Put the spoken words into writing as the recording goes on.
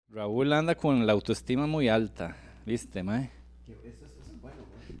Raúl anda con la autoestima muy alta, ¿viste, mae? Eso es bueno,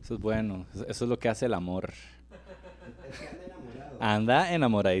 güey. Eso es bueno, eso es lo que hace el amor. Es que anda enamorado. Anda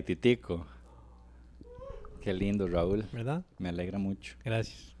enamoradititico. Qué lindo, Raúl. ¿Verdad? Me alegra mucho.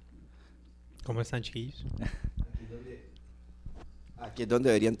 Gracias. ¿Cómo están, chiquillos? Aquí es donde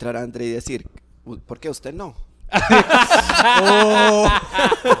debería entrar André y decir, ¿por qué usted no? ¡Oh!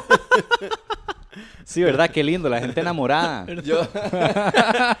 Sí, ¿verdad? Qué lindo, la gente enamorada. Yo...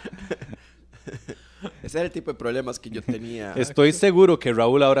 Ese era el tipo de problemas que yo tenía. Estoy seguro que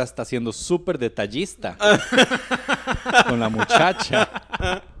Raúl ahora está siendo súper detallista con la muchacha.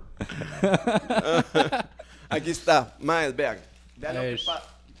 Aquí está, maes, vean. Vean lo que,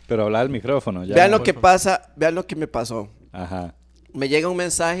 Pero habla al micrófono. Ya. vean lo que pasa, vean lo que me pasó. Ajá. Me llega un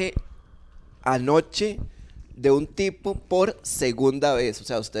mensaje anoche de un tipo por segunda vez. O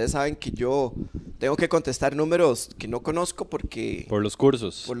sea, ustedes saben que yo tengo que contestar números que no conozco porque... Por los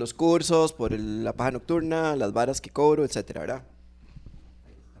cursos. Por los cursos, por la paja nocturna, las varas que cobro, etcétera, ¿verdad?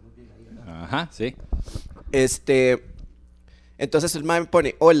 Ajá, sí. Entonces el mae me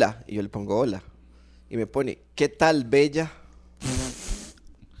pone, hola, y yo le pongo hola. Y me pone, ¿qué tal, bella?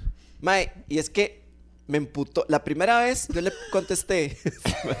 Mae, y es que me emputó. La primera vez yo le contesté.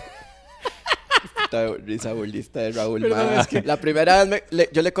 Esta risa burlista de Raúl, mae. La primera vez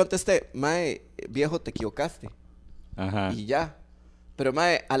yo le contesté, mae, viejo, te equivocaste. Ajá. Y ya. Pero,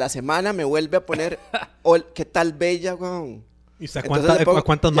 mae, a la semana me vuelve a poner, ¿qué tal, bella, weón? ¿Y a Entonces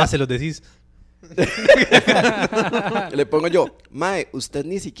cuántas más se los decís? Le pongo yo, mae, usted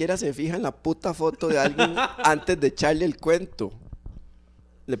ni siquiera se fija en la puta foto de alguien antes de echarle el cuento.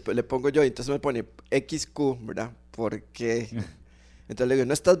 Le pongo yo, y entonces me pone XQ, ¿verdad? ¿Por qué? Entonces le digo,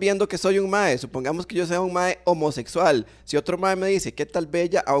 ¿no estás viendo que soy un mae? Supongamos que yo sea un mae homosexual. Si otro mae me dice, ¿qué tal,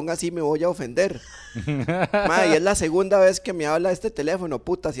 bella? Aún así me voy a ofender. Mae, y es la segunda vez que me habla este teléfono.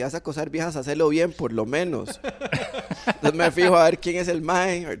 Puta, si vas a acosar viejas, hacelo bien, por lo menos. Entonces me fijo a ver quién es el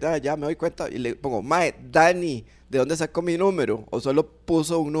mae, ¿verdad? Ya me doy cuenta y le pongo, mae, Dani, ¿de dónde sacó mi número? O solo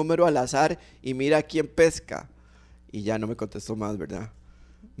puso un número al azar y mira quién pesca. Y ya no me contestó más, ¿verdad?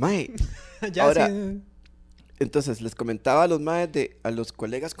 Mae, Ya ahora... sí. Entonces les comentaba a los maes a los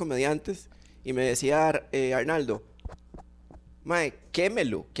colegas comediantes y me decía Arnaldo, mae,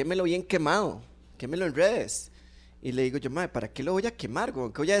 quémelo bien quemado, quémelo en redes. Y le digo yo, mae, ¿para qué lo voy a quemar,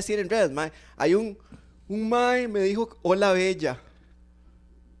 güey? ¿Qué voy a decir en redes, mae? Hay un mae me dijo, hola, bella.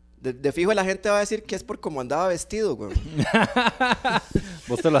 De fijo la gente va a decir que es por cómo andaba vestido, güey.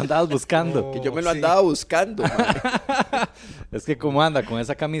 Vos te lo andabas buscando. Que yo me lo sí. andaba buscando, mae. Es que como anda con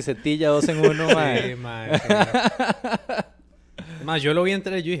esa camisetilla 2 en 1, mae. Sí, mae, sí. Más, yo lo vi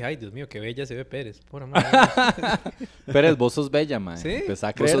entrar y yo dije, ay, Dios mío, qué bella se ve Pérez. Pura madre. Pérez, vos sos bella, mae. ¿Sí? Empezá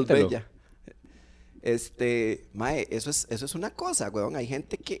a Vos sos creértelo. bella. Mae, eso es una cosa, weón. Hay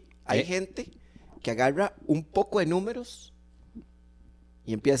gente que agarra un poco de números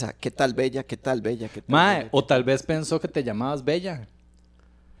y empieza, ¿qué tal, bella? ¿Qué tal, bella? ¿Qué tal, Mae, bella? o tal vez pensó que te llamabas Bella.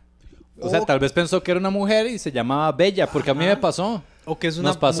 O sea, O- tal vez pensó que era una mujer y se llamaba Bella, porque a mí me pasó. O que es una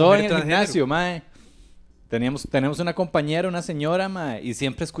Nos pasó mujer en el transgénero. gimnasio, mae. Tenemos una compañera, una señora, mae, y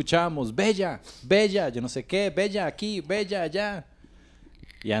siempre escuchábamos, Bella, Bella, yo no sé qué, Bella aquí, Bella allá.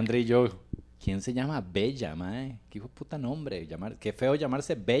 Y André y yo, ¿quién se llama Bella, mae? Qué hijo de puta nombre, qué feo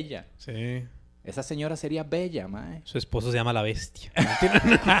llamarse Bella. Sí. Esa señora sería Bella, mae. Su esposo se llama La Bestia.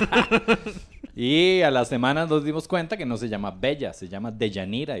 Y a las semanas nos dimos cuenta que no se llama Bella, se llama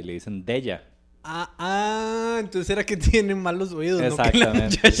Deyanira y le dicen Della. Entonces era que tienen malos oídos.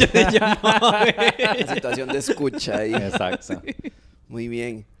 Exactamente. ¿No? Que la muchacha le llamaba La situación de escucha ahí. Exacto. Muy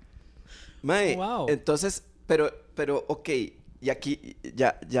bien. Mae, Wow. entonces, pero, ok. Y aquí,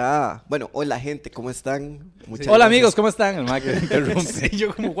 ya. Bueno, hola, gente, ¿cómo están? Muchas Hola gracias. amigos, ¿cómo están? El mae que interrumpe. Sí,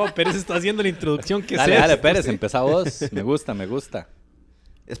 yo como, wow, Pérez está haciendo la introducción. ¿Qué Dale, es dale, esto? Pérez, Sí. empezá vos. Me gusta.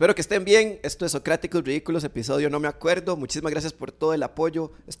 Espero que estén bien. Esto es Socráticos Ridículos, episodio no me acuerdo. Muchísimas gracias por todo el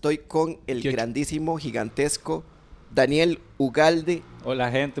apoyo. Estoy con el ¿Qué? grandísimo, gigantesco Daniel Ugalde Hola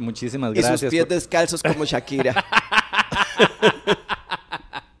gente, muchísimas y gracias. sus pies descalzos como Shakira.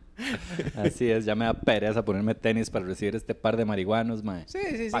 Así es, ya me da pereza ponerme tenis para recibir este par de marihuanos, mae. Sí.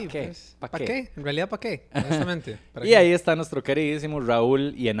 ¿Pa qué? Pues, ¿Pa ¿Para qué? qué? En realidad, ¿para qué? Honestamente. ¿para Y qué? ahí está nuestro queridísimo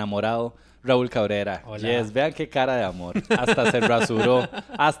Raúl y enamorado Raúl Cabrera. Hola. Yes, vean qué cara de amor. Hasta se rasuró,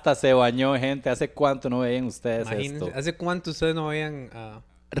 hasta se bañó, gente. ¿Hace cuánto no veían ustedes Imagínense, esto? ¿hace cuánto ustedes no veían a...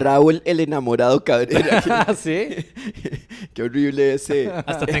 Raúl el enamorado Cabrera. ¿Sí? Qué horrible ese.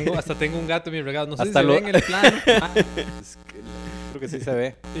 Hasta tengo un gato en mi regalo. No sé Hasta si lo- se ve en el plano. Creo que sí se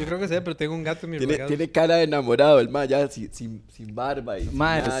ve. Yo creo que sé, pero tengo un gato en mi Tiene, regalo. tiene cara de enamorado el mae, ya sin barba y sin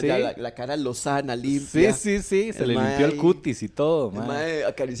Mae, nada, sí. ya la cara lozana, Sí, limpia. sí, sí. Se El le mae limpió el ahí. cutis y todo, El mae. mae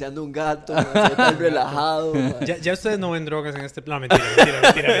acariciando un gato, mae, se ve tan relajado. Mae. Ya ustedes no ven drogas en este plan. Mentira.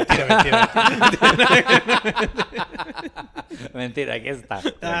 Mentira, aquí está.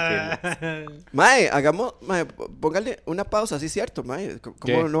 Tranquilo. Mae, mae, póngale una pausa, sí es cierto, mae. ¿Cómo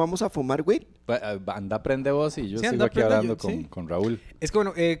 ¿Qué? no vamos a fumar weed? Anda, prende vos y yo Sí, sigo anda, aquí prende, hablando sí. con Raúl. Es que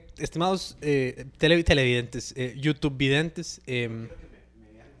bueno, estimados televidentes, YouTube videntes,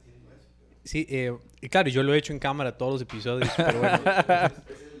 sí, y claro, yo lo he hecho en cámara todos los episodios, pero bueno.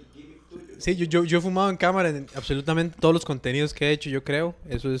 Sí, yo he fumado en cámara en absolutamente todos los contenidos que he hecho, yo creo.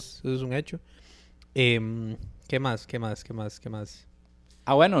 Eso es un hecho. ¿Qué más?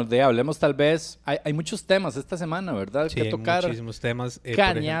 Ah, bueno, hablemos tal vez. Hay muchos temas esta semana, ¿verdad? Sí, que hay tocar. muchísimos temas. Por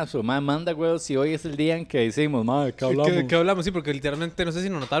Cañazo, mae, manda, güey, si hoy es el día en que decimos, mae, ¿qué ejemplo, hablamos? ¿Qué hablamos? Sí, porque literalmente, no sé si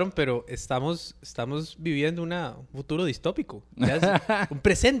lo notaron, pero estamos viviendo un futuro distópico. Ya es un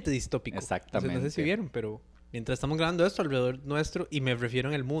presente distópico. Exactamente. No sé si vieron, pero mientras estamos grabando esto alrededor nuestro, y me refiero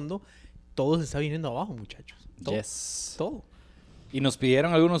en el mundo, todo se está viniendo abajo, muchachos. Todo. Yes. Todo. Y nos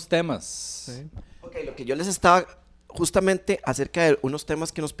pidieron algunos temas. Sí. Ok, lo que yo les estaba justamente acerca de unos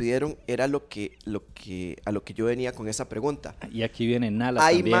temas que nos pidieron era a lo que yo venía con esa pregunta. Y aquí viene Nala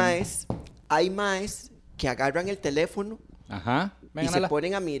Hay también. maes que agarran el teléfono Ajá. y Venga, se Nala.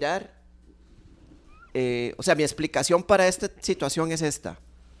 ponen a mirar. O sea, mi explicación para esta situación es esta.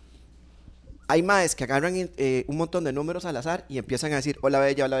 Hay maes que agarran un montón de números al azar y empiezan a decir, hola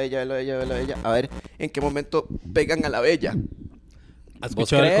bella, hola bella, hola bella, hola bella. A ver en qué momento pegan a la bella. ¿Has ¿Vos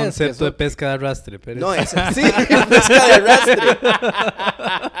escuchado el crees que concepto eso- de pesca de arrastre, Pérez? No, es sí, pesca de arrastre.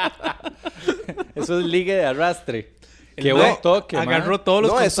 Eso es ligue de arrastre. El Qué mae buen toque, agarró mae. todos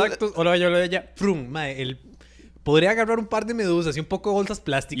los No, eso- contactos. Hola, bella. Prum, mae, podría agarrar un par de medusas y un poco de bolsas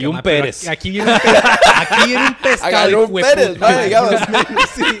plásticas. Y un mae, pero Pérez. Aquí viene un pescado. Agarró un hijueputa. Pérez, mae, digamos.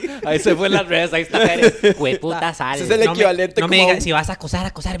 Sí. Ahí se fue en las redes, ahí está Pérez. Hueputa sal. Ese es el equivalente No me como a digas, un- si vas a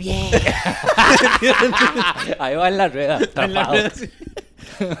acosar bien. Ahí va en las redes, En la atrapado. red, sí.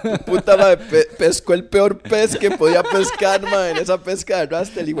 Puta madre, pescó el peor pez que podía pescar, madre, en esa pesca de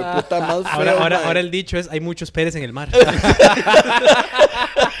arrastre, el hijo de puta más feo, mae. Ahora el dicho es, hay muchos Pérez en el mar.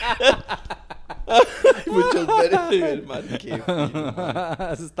 Muchos Pérez en el mar, qué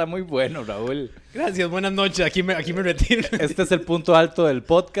Eso está muy bueno, Raúl. Gracias, buenas noches. Aquí me retiro. Este es el punto alto del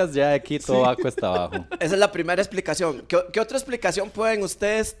podcast. Ya de aquí todo va cuesta abajo. Esa es la primera explicación. ¿Qué otra explicación pueden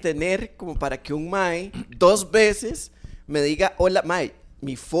ustedes tener como para que un mae 2 veces me diga, hola, mae,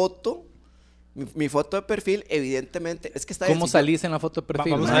 mi foto de perfil, evidentemente, es que está ¿Cómo bien, si yo- salís en la foto de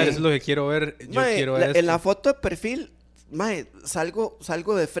perfil? Vamos a mae? ver, eso es lo que quiero ver. Yo Mae, quiero ver en la esto. foto de perfil, mae,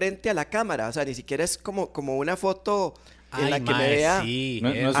 salgo de frente a la cámara, o sea, ni siquiera es como una foto en la Ay, que me mae, vea. sí, No,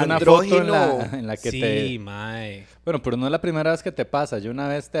 no es una andrógino. foto en la que sí, te... mae. Bueno, pero no es la primera vez que te pasa. Yo una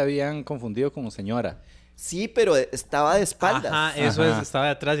vez te habían confundido como señora. Sí, pero estaba de espaldas. Ajá, eso Ajá. es, estaba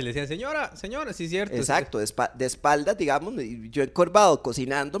de atrás y le decían, señora, sí es cierto. Exacto, de espaldas, digamos, y yo encorvado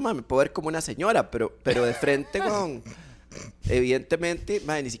cocinando, mae, me puedo ver como una señora, pero de frente, con evidentemente,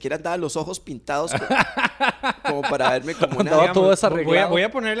 mae, ni siquiera andaba los ojos pintados como para verme como una... Andaba todo desarreglado. Voy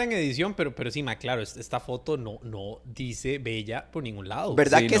a ponerla en edición, pero sí, ma, claro, esta foto no dice bella por ningún lado.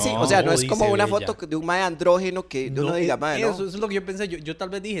 ¿Verdad Sí, que sí? no, O sea, no es dice como una bella. foto de un mae andrógeno que uno diga, mae, eso ¿no? es lo que yo pensé. Yo tal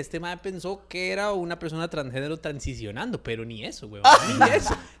vez dije, este mae pensó que era una persona transgénero transicionando, pero ni eso, güey. Ni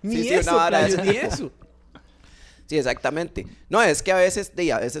eso. Ni Sí, sí, eso, una vara de playo, esa. ni eso. Sí, exactamente. No, es que a veces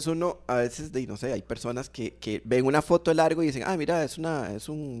no sé, hay personas que ven una foto de largo y dicen, ah, mira, es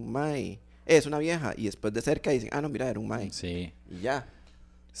un mae, es una vieja, y después de cerca dicen, ah, no, mira, era un mae, Sí. y ya.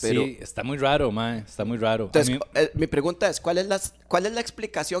 Pero- Sí, está muy raro, mae. Está muy raro. A Entonces, mí- mi pregunta es, ¿cuál es la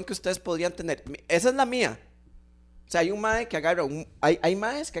explicación que ustedes podrían tener? Esa es la mía. O sea, hay un mae que agarra hay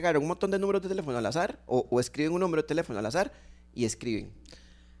maes que agarran un montón de números de teléfono al azar, o escriben un número de teléfono al azar, y escriben.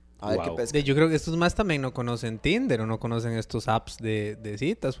 A ver Wow. qué pesca. Yo creo que estos más también no conocen Tinder o no conocen estos apps de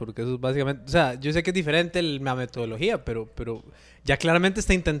citas, porque eso es básicamente, o sea, yo sé que es diferente la metodología, pero ya claramente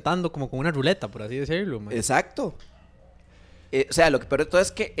está intentando como con una ruleta, por así decirlo. Man. Exacto. O sea, lo que peor de todo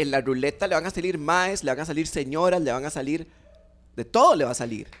es que en la ruleta le van a salir maes, le van a salir señoras, le van a salir... De todo le va a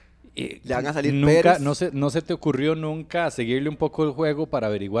salir. Le van a salir nunca, Pérez. no se te ocurrió nunca seguirle un poco el juego para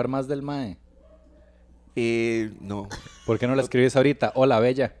averiguar más del mae. No, ¿Por qué no la escribes ahorita? Hola,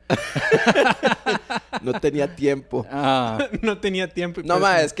 bella. no tenía tiempo. Ah, No tenía tiempo. y No, pues,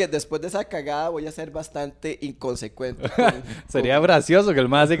 ma, es que después de esa cagada voy a ser bastante inconsecuente. sería gracioso que el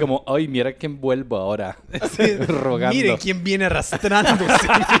mae así como, ay, mira quién vuelvo ahora. sí, Rogando. Miren quién viene arrastrándose.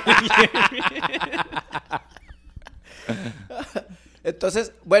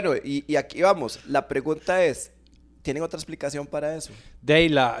 Entonces, bueno, y aquí vamos. La pregunta es, ¿tienen otra explicación para eso? De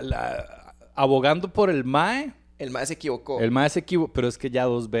ahí, abogando por el mae, El mae se equivocó. el mae se equivocó, pero es que ya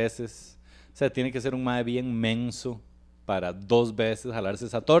 2 veces. O sea, tiene que ser un mae bien menso para 2 veces jalarse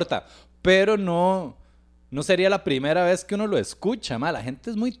esa torta. Pero no sería la primera vez que uno lo escucha, mae. La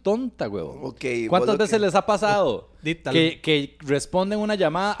gente es muy tonta, huevón. Ok, ¿Cuántas vos lo veces que- les ha pasado Dítalo. que responden una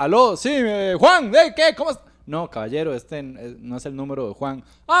llamada? Aló, sí, Juan, ¿qué? ¿Cómo estás? No, caballero, no es el número de Juan.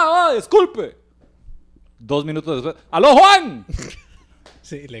 Disculpe. 2 minutos después. ¡Aló, Juan!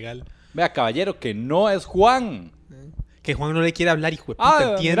 Sí, legal. Vea, caballero, que no es Juan. Que Juan no le quiere hablar, hijo de puta,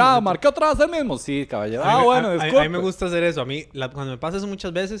 entiendo. Mira, marqué otra vez el mismo. Sí, caballero. A mí- Bueno, a disculpe. mí me gusta hacer eso. A mí, cuando me pasa eso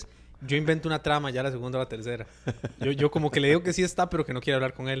muchas veces, yo invento una trama, ya la segunda o la tercera. Yo como que le digo que sí está, pero que no quiere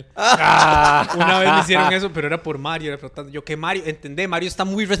hablar con él. Una vez me hicieron eso, pero era por Mario. Era preguntando, yo que Mario, entendé, Mario está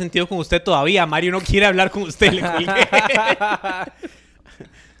muy resentido con usted todavía. Mario no quiere hablar con usted, le colgué.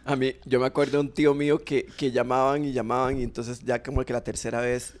 A mí, yo me acuerdo de un tío mío que llamaban y entonces ya como que la tercera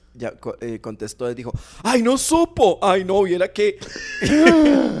vez ya contestó y dijo, ¡ay, no supo! ¡Ay, no! Viera que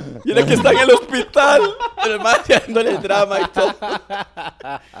está en el hospital. El mae haciéndole el drama y todo.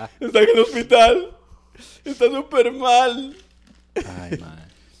 Está en el hospital. Está súper mal. Ay, mae.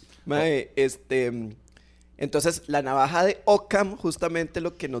 Mae, entonces la navaja de Occam justamente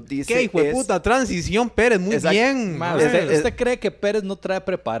lo que nos dice ¿Qué, hijo de es... puta? Transición, Pérez, muy Exacto. bien. Mae, mae. ¿usted cree que Pérez no trae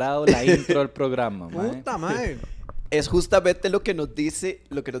preparado la intro del programa, mae? Puta, mae. Es justamente lo que nos dice,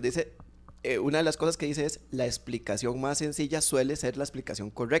 una de las cosas que dice es, la explicación más sencilla suele ser la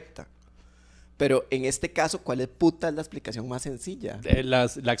explicación correcta. Pero en este caso, ¿cuál es puta es la explicación más sencilla?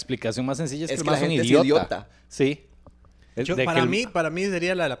 La explicación más sencilla es que el que mae la es un gente es idiota. idiota. Sí. Para mí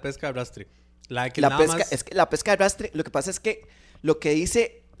sería la de la pesca de arrastre. La que La nada pesca, más... es que la pesca de arrastre, lo que pasa es que lo que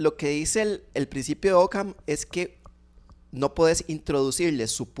dice el principio de Occam es que no puedes introducirle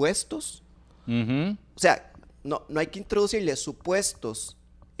supuestos. Ujú. O sea, no hay que introducirle supuestos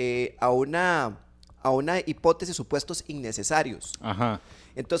a una hipótesis, supuestos innecesarios. Ajá.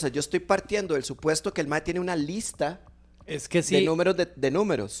 Entonces, yo estoy partiendo del supuesto que el MAE tiene una lista Es que sí. de números de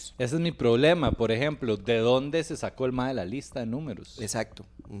números. Ese es mi problema, por ejemplo. ¿De dónde se sacó el mae de la lista de números? Exacto.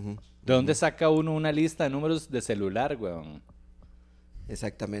 Ujú. ¿De dónde saca uno una lista de números de celular, weón?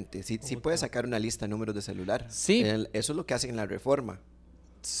 Exactamente. Sí puede sacar una lista de números de celular. Sí. Eso es lo que hacen en la reforma.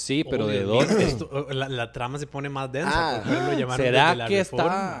 Sí, pero Oh, ¿de Dios mío, dónde? la trama se pone más densa. Ah. ¿Por qué lo llamaron desde ¿Será la que reforma?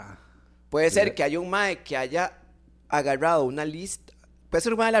 está...? Puede ser que haya un MAE que haya agarrado una lista. Puede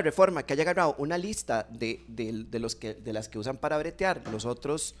ser un MAE de la reforma que haya agarrado una lista de las que usan para bretear. Los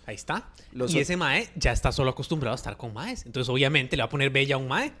otros. Ahí está. Los Y ot- ese mae ya está solo acostumbrado a estar con maes. Entonces, obviamente, le va a poner bella a un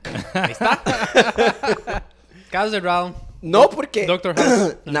mae. Ahí está. Caso cerrado. No, porque. Doctor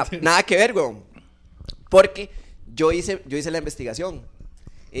House. Nada que ver, weón. Porque yo hice la investigación.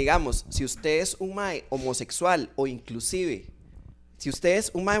 Digamos, si usted es un mae homosexual o inclusive. Si usted es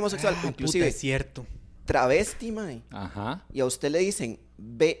un mae homosexual o inclusive Puta, es cierto. travesti, mae. Ajá. Y a usted le dicen,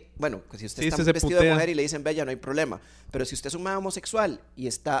 bueno, pues si usted Sí, está usted se vestido de putea. mujer y le dicen bella, no hay problema. Pero si usted es un mae homosexual y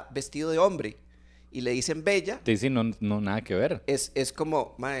está vestido de hombre y le dicen bella, Te dicen no, nada que ver. es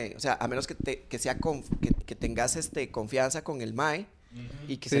como, mae, o sea, a menos que tengas confianza con el mae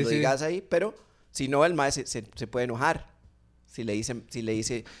y que se Sí, lo sí. digas ahí, pero si no, el mae se puede enojar. Si le dice, Puta, si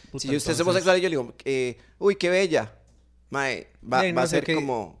usted es entonces- homosexual y yo le digo, uy, qué bella, mae, va no a sé ser qué-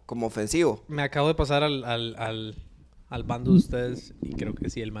 como ofensivo. Me acabo de pasar al bando de ustedes y creo que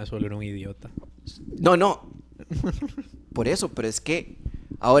sí, el mae solo era un idiota. No. Por eso, pero es que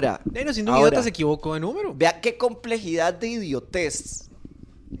ahora, Bueno, siendo un ahora, idiota se equivocó de número. vea qué complejidad de idiotez.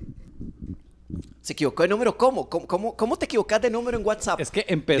 ¿Se equivocó de número? ¿Cómo te equivocas de número en WhatsApp? Es que Ya,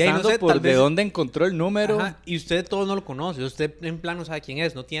 y empezando no sé, por tal de vez- dónde encontró el número. Ajá, y usted todos no lo conoce. Usted en plan no sabe quién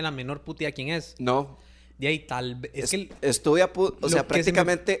es. No tiene la menor puta idea quién es. No. De ahí tal vez... Es que el- Estuve o lo sea, que se me-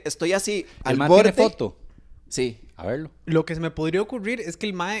 prácticamente estoy así al El mae borde. tiene foto. Sí. A verlo. lo que se me podría ocurrir es que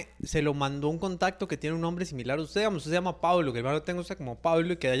el mae se lo mandó un contacto que tiene un nombre similar a usted. Digamos, usted se llama Pablo, que el mae lo tenga usted como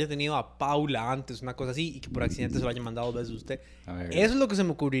Pablo y que haya tenido a Paula antes, una cosa así, y que por accidente se lo haya mandado 2 veces a usted. A ver. Eso es lo que se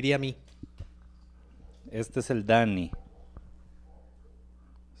me ocurriría a mí. Este es el Dani.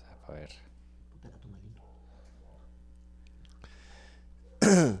 A ver.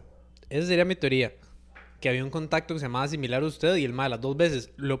 Esa sería mi teoría. Que había un contacto que se llamaba similar a usted y el mae las 2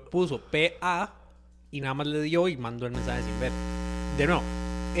 veces lo puso PA y nada más le dio y mandó el mensaje sin ver. De nuevo,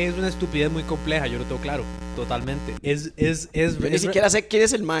 es una estupidez muy compleja, yo lo tengo claro, totalmente. Yo ni siquiera sé quién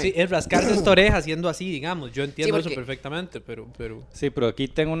es el mae. Sí, es rascarse esta oreja haciendo así, digamos. Yo entiendo Sí, eso porque- perfectamente, pero... Sí, pero aquí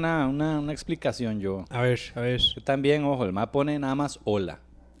tengo una explicación yo. A ver. Yo también, ojo, el mae pone nada más hola.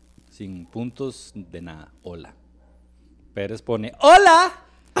 Sin puntos de nada. Hola. Pérez pone, ¡hola!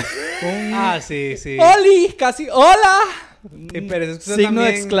 Sí. ¡Oli! Casi, ¡hola! Pero es que usted Signo también-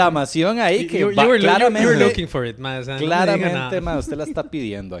 de exclamación ahí que You va, were claramente, looking for it, ma. O sea, no me diga claramente, nada. ma, usted la está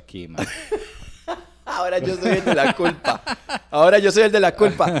pidiendo aquí, ma. Ahora yo soy el de la culpa. Ahora yo soy el de la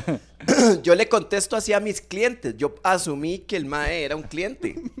culpa. Yo le contesto así a mis clientes. Yo asumí que el mae era un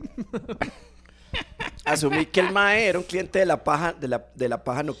cliente. Asumí que el mae era un cliente de la paja, de la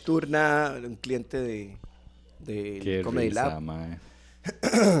paja nocturna, un cliente de Qué Comedy risa, Lab. ma.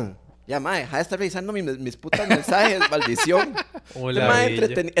 Ya, mae, deja de estar revisando mis putas mensajes, maldición. Hola, Este mae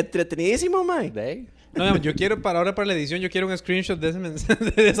bella. entretenidísimo, mae. ¿De ahí? No, digamos, yo quiero para ahora para la edición, yo quiero un screenshot de ese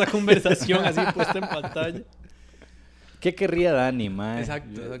de esa conversación así puesta en pantalla. ¿Qué querría Dani, ma?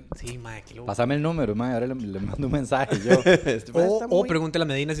 Exacto. Sí, mae, qué loco. Pásame el número, ma. Ahora le mando un mensaje yo. Este mae está O muy- pregúntale a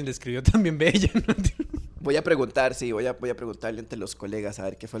Medina si le escribió también Bella. ¿No? Voy a preguntar, sí, voy a preguntarle entre los colegas a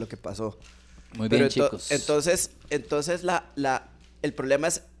ver qué fue lo que pasó. Muy Pero bien, chicos. Entonces el problema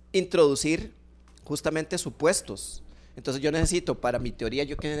es introducir justamente supuestos. Entonces yo necesito, para mi teoría,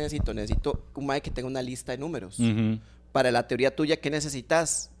 ¿yo qué necesito? Necesito un mae que tenga una lista de números. Ujú. Para la teoría tuya, ¿qué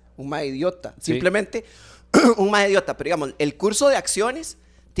necesitas? Un mae idiota. Sí. Simplemente un mae idiota. Pero digamos, el curso de acciones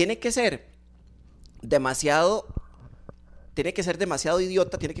tiene que ser demasiado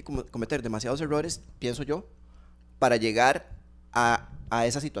idiota, tiene que cometer demasiados errores, pienso yo, para llegar a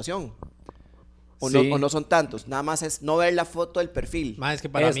esa situación. Sí. O no son tantos, nada más es no ver la foto del perfil, Mae, es que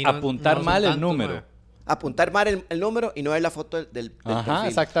para Es mí no- apuntar no son mal el tantos, número. mae. apuntar mal el número y no ver la foto del Ajá, perfil.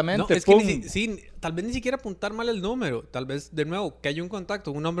 exactamente. No, es que pum. sí, tal vez ni siquiera apuntar mal el número. Tal vez, de nuevo, que haya un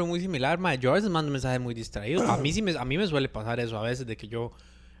contacto, un nombre muy similar. Mae, yo a veces mando mensajes muy distraídos. A mí me suele pasar eso a veces, de que yo,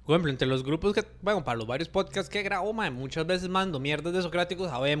 por ejemplo, entre los grupos que, bueno, para los varios podcasts que grabo, mae, muchas veces mando mierdas de Socráticos,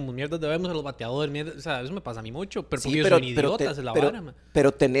 sabemos, mierdas de Vemos a los bateadores, mierdas, o sea, eso me pasa a mí mucho. Pero porque yo soy un idiota, se la vara, mae.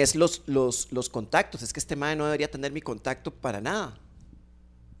 pero tenés los contactos. Es que este mae no debería tener mi contacto para nada.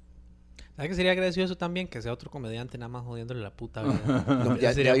 ¿Sabes que sería gracioso también? Que sea otro comediante nada más jodiéndole la puta vida. No, Eso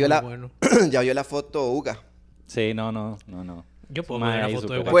ya sería vio muy bueno. ya vio la foto, Uga. Sí, no. Yo puedo Mae, poner ahí una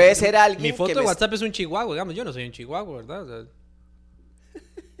foto de súper. WhatsApp. Puede ser alguien Mi foto que de me- WhatsApp es un chihuahua, digamos. Yo no soy un chihuahua, ¿verdad? O sea,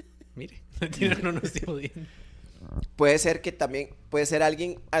 mire, no estoy jodiendo. Puede ser que también, puede ser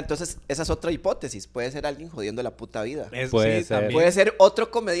alguien, entonces esa es otra hipótesis, puede ser alguien jodiendo la puta vida. Puede ser. también. Puede ser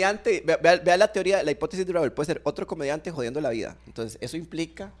otro comediante, vea la teoría, la hipótesis de Raúl, puede ser otro comediante jodiendo la vida. Entonces eso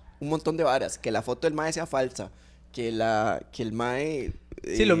implica un montón de varas, que la foto del mae sea falsa, que el mae...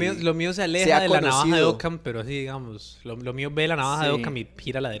 Sí, lo mío se aleja sea de la navaja de conocido. Occam, pero así, digamos, lo mío ve la navaja de Sí. Occam y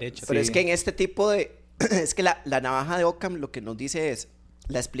gira a la derecha. Pero Sí. es que en este tipo de... es que la navaja de Occam lo que nos dice es,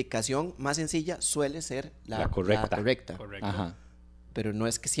 la explicación más sencilla suele ser La correcta. Correcto. Ajá. pero no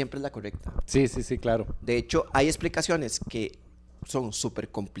es que siempre es la correcta. Sí, claro. De hecho, hay explicaciones que son súper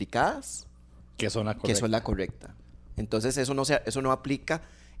complicadas Que son la que correcta. son la correcta. Entonces eso no aplica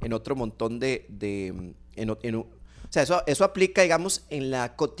en otro montón o sea, eso aplica, digamos, en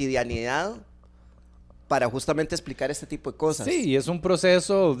la cotidianidad para justamente explicar este tipo de cosas. Sí, y es un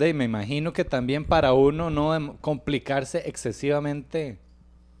proceso de, me imagino que también para uno no complicarse excesivamente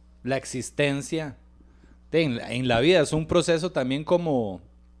la existencia en la vida. Es un proceso también como,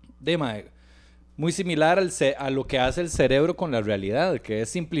 muy similar a lo que hace el cerebro con la realidad, que es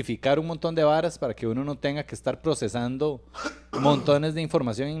simplificar un montón de varas para que uno no tenga que estar procesando montones de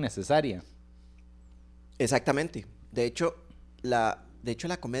información innecesaria. Exactamente. De hecho, la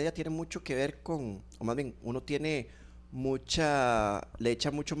comedia tiene mucho que ver con, o más bien, uno tiene le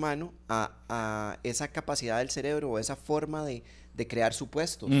echa mucho mano a esa capacidad del cerebro o esa forma de crear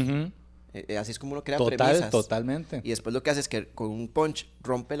supuestos. Ujú. Así es como uno crea premisas. Totalmente. Y después lo que hace es que con un punch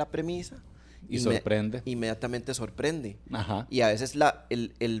rompe la premisa Y sorprende. Inmediatamente sorprende. Ajá. Y a veces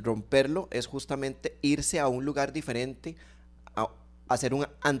el romperlo es justamente irse a un lugar diferente, a hacer una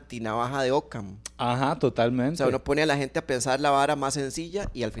antinavaja de Occam. Ajá, totalmente. O sea, uno pone a la gente a pensar la vara más sencilla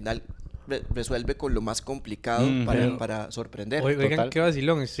y al final resuelve con lo más complicado Ujú. para sorprender. Oigan, Total. qué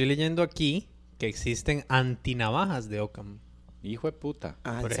vacilón. Estoy leyendo aquí que existen antinavajas de Occam. Hijo de puta.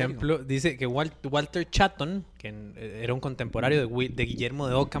 Ah, ¿en Por serio? ejemplo, dice que Walter Chatton, que era un contemporáneo de Guillermo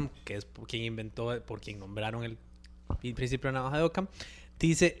de Occam, que es por quien nombraron el principio de la navaja de Occam,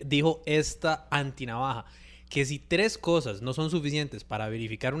 dijo esta antinavaja, que si 3 cosas no son suficientes para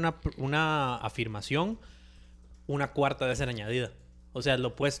verificar una afirmación, una cuarta debe ser añadida. O sea, es lo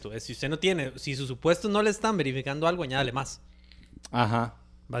opuesto. Si usted no tiene, si sus supuestos no le están verificando algo, añádale más, Ajá.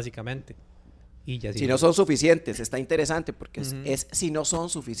 básicamente. Y ya Si no son suficientes, está interesante porque Ujú. es si no son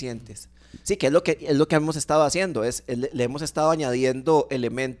suficientes. Sí, que es lo que hemos estado haciendo, le hemos estado añadiendo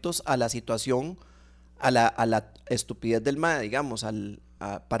elementos a la situación, a la estupidez del MAE, digamos,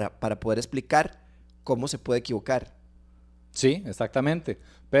 para poder explicar cómo se puede equivocar. Sí, exactamente.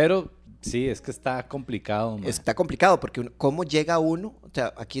 Pero sí, es que está complicado, mae. Está complicado porque ¿cómo llega uno? O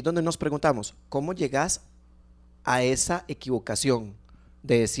sea, aquí es donde nos preguntamos, ¿cómo llegas a esa equivocación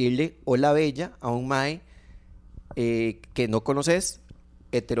de decirle hola bella a un mae que no conoces,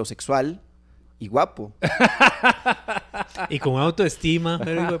 heterosexual y guapo? Y con autoestima,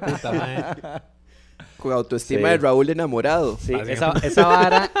 pero hijo de puta, mae. Con autoestima Sí. de Raúl enamorado. Sí, Básicamente. esa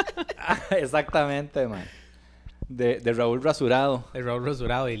vara, exactamente, mae. De Raúl rasurado. El Raúl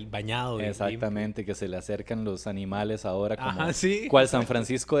rasurado y el bañado. y Exactamente, que se le acercan los animales ahora como Ajá, sí. cual San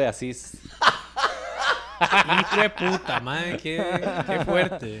Francisco de Asís. Hijo de puta, madre, qué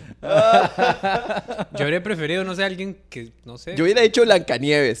fuerte. Yo habría preferido, no sé, alguien que, no sé. Yo hubiera dicho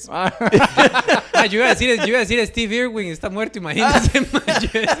Blancanieves. Ah, yo iba a decir Steve Irwin está muerto, imagínate. mae,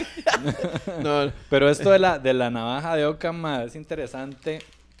 yo iba a decir- No, Pero esto de la navaja de Occam, ma, es interesante.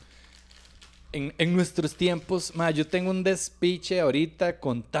 En nuestros tiempos, ma, yo tengo un despiche ahorita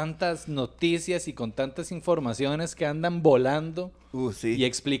con tantas noticias y con tantas informaciones que andan volando sí. y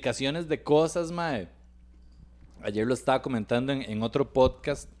explicaciones de cosas, mae. Ayer lo estaba comentando en otro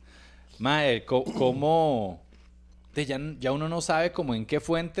podcast, mae, cómo ya uno no sabe como en qué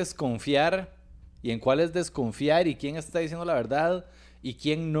fuentes confiar y en cuáles desconfiar y quién está diciendo la verdad y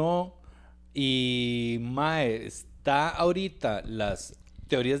quién no. Y mae, está ahorita las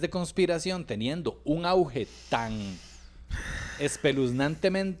teorías de conspiración teniendo un auge tan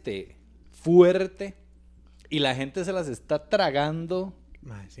espeluznantemente fuerte y la gente se las está tragando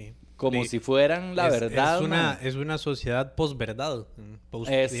Mae, sí. como Sí. si fueran la verdad. man. Es una sociedad post-verdad.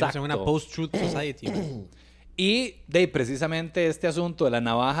 Exacto. En una post-truth society. Y precisamente este asunto de la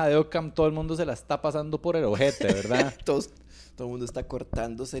navaja de Occam, todo el mundo se la está pasando por el ojete, ¿verdad? Todo el mundo está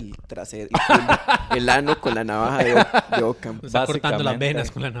cortándose el trasero, el ano con la navaja de Occam. Está cortando las Básicamente.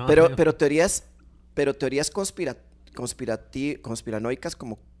 venas con la navaja. Pero teorías conspiranoicas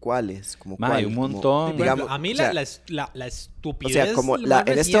como cuáles, como Ma, hay un Como, montón. Por ejemplo, digamos, a mí o sea, la o estupidez sea, como más en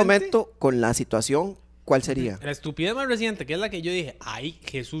este reciente- momento con la situación, ¿cuál sería? La estupidez más reciente, que es la que yo dije, ay,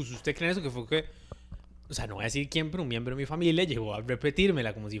 Jesús, ¿usted cree eso? Que fue que, o sea, no voy a decir quién, pero un miembro de mi familia llegó a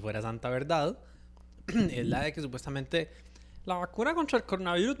repetírmela como si fuera santa verdad. Es la de que supuestamente la vacuna contra el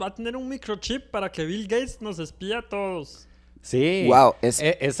coronavirus va a tener un microchip para que Bill Gates nos espíe a todos. Sí. Wow,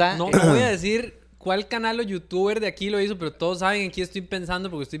 esa, No voy a decir cuál canal o youtuber de aquí lo hizo, pero todos saben en quién estoy pensando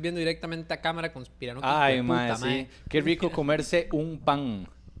porque estoy viendo directamente a cámara conspirando. Ay, mae, sí. Qué rico comerse un pan.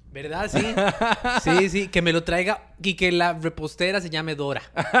 ¿Verdad? Sí. Sí, sí. Que me lo traiga y que la repostera se llame Dora.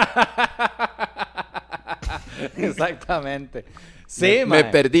 Exactamente. Sí, me mae.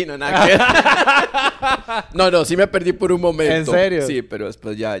 perdí, no, nada que ver. No, sí me perdí por un momento. ¿En serio? Sí, pero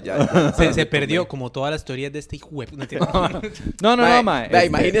después ya. Se perdió como todas las teorías de este hijo de puta. No, mae. Vea,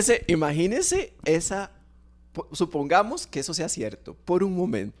 imagínese esa. Supongamos que eso sea cierto, por un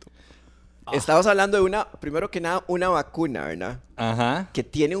momento. Estamos hablando de primero que nada, una vacuna, ¿verdad? Ajá. Que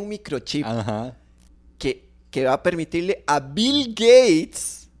tiene un microchip Ajá. que va a permitirle a Bill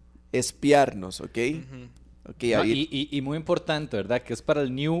Gates espiarnos, ¿ok? Ok, No, ahí. y muy importante, ¿verdad? Que es para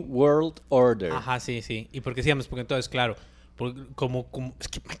el New World Order. Ajá, sí, sí. ¿Y por qué decíamos? Porque entonces, claro, es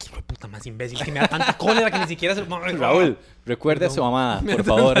que qué hijo de puta más imbécil que me da tanta cólera que ni siquiera se... Raúl, recuerde a su amada, por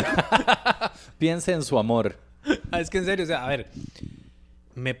favor. Piense en su amor. Es que en serio, o sea, a ver,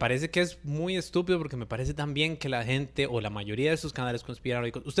 me parece que es muy estúpido porque me parece también que la gente o la mayoría de esos canales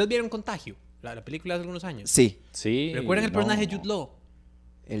conspiranoicos... ¿Ustedes vieron Contagio? La película de hace algunos años. Sí, Sí. ¿Recuerdan el no. personaje de Jude Law?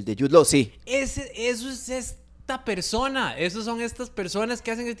 el de Jude Law, sí. Eso es esta persona. Esos son estas personas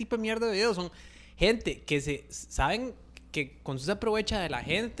que hacen ese tipo de mierda de videos. Son gente que saben que con eso se aprovecha de la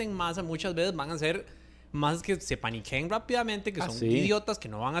gente en masa. Muchas veces van a ser más que se paniquen rápidamente, que son sí. idiotas, que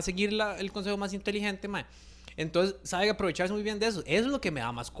no van a seguir el consejo más inteligente, mae. Entonces, saben aprovecharse muy bien de eso. Eso es lo que me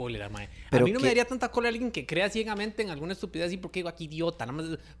da más cólera, mae. A Pero mí no que- me daría tanta cólera alguien que crea ciegamente en alguna estupidez así porque digo aquí idiota, nada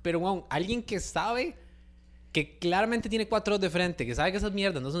más. Pero, bueno, alguien que sabe que claramente tiene 4 dedos de frente, que sabe que esas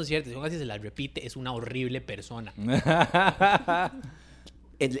mierdas no son ciertas, y aún así se las repite, es una horrible persona.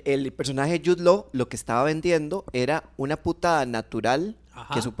 El personaje de Jude Law lo que estaba vendiendo era una puta natural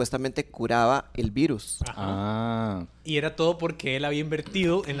Ajá. que supuestamente curaba el virus. Ah. Y era todo porque él había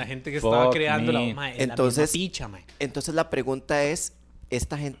invertido en la gente que estaba Fuck creando me. la mae, Entonces- la misma picha, mae. Entonces la pregunta es,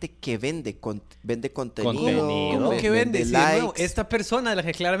 esta gente que vende contenido, Contenido. ¿Cómo que vende? Sí, de nuevo, likes. esta persona de la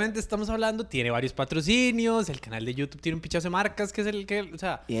que claramente estamos hablando tiene varios patrocinios, el canal de YouTube tiene un pichazo de marcas que es el que, o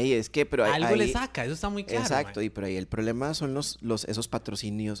sea, Y ahí es que, pero ahí, algo le ahí- saca, eso está muy claro. Exacto, mae. y pero ahí el problema son esos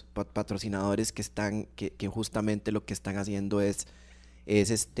patrocinadores que están, que justamente lo que están haciendo es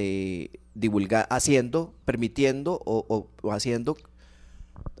divulgar, permitiendo o haciendo,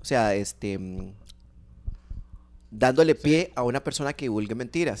 o sea, dándole pie a una persona que divulgue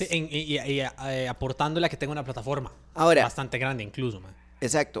mentiras. Sí, aportándole a que tenga una plataforma Ahora, bastante grande incluso, man.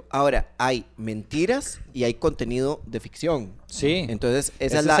 exacto. Ahora, hay mentiras y hay contenido de ficción. Sí. Entonces,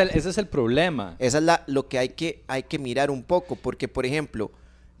 ese es el problema. esa es lo que hay que mirar un poco. Porque, por ejemplo,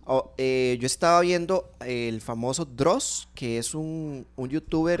 yo estaba viendo el famoso Dross, que es un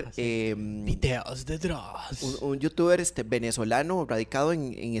youtuber... Videos de Dross. Un youtuber venezolano radicado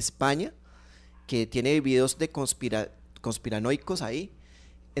en España, que tiene videos de conspiranoicos ahí.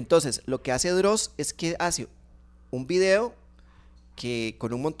 Entonces, lo que hace Dross es que hace un video que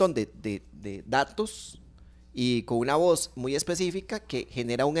con un montón de datos y con una voz muy específica que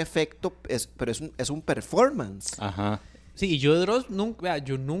genera un efecto, pero es un performance. Ajá. Sí, y yo de Dross nunca,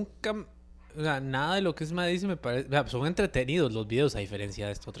 o sea, nada de lo que dice me parece, son entretenidos los videos a diferencia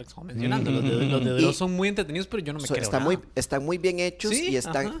de esto otro que estamos mencionando. Los de Dross son muy entretenidos, pero yo no me creo nada. Están muy bien hechos. Sí,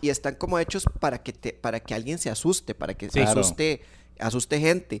 y están como hechos para que alguien se asuste, para que Claro. asuste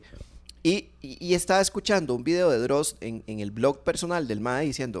gente. Y estaba escuchando un video de Dross en el blog personal del MAE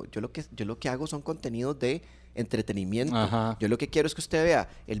diciendo, yo lo que hago son contenidos de entretenimiento. Ajá. Yo lo que quiero es que usted vea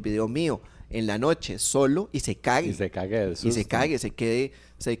el video mío en la noche solo y se cague. Y se cague del susto. Y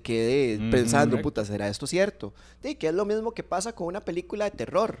se quede pensando, puta, ¿será esto cierto? Sí, que es lo mismo que pasa con una película de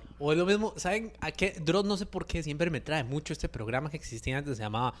terror. O es lo mismo, ¿saben? A qué Dross no sé por qué siempre me trae mucho este programa que existía antes, se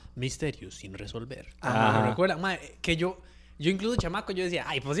llamaba Misterios sin resolver. Ajá. ¿Me recuerdan? Madre, que yo incluso chamaco, yo decía,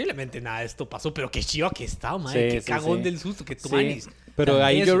 ay, posiblemente nada de esto pasó, pero qué chido que está, madre, Sí, qué sí, cagón sí. del susto, que tú Sí, manis. pero O sea,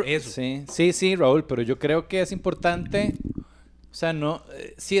 ahí eso. Sí, Raúl, pero yo creo que es importante, o sea, no,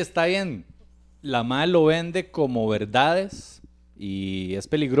 sí está bien, la MAE lo vende como verdades y es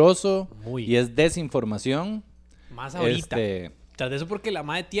peligroso Muy. y es desinformación. Más ahorita. Este, Tras de eso porque la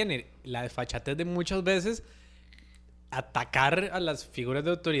madre tiene la desfachatez de muchas veces atacar a las figuras de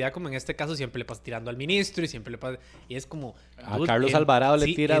autoridad, como en este caso siempre le pasa tirando al ministro y siempre le pasa... Y es como... A Carlos Alvarado le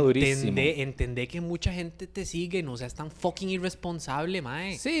tira durísimo. Entendé que mucha gente te sigue, no seas tan fucking irresponsable,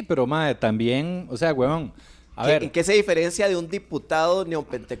 mae. Sí, pero MAE, también, o sea, huevón, a ¿En ver, qué se diferencia de un diputado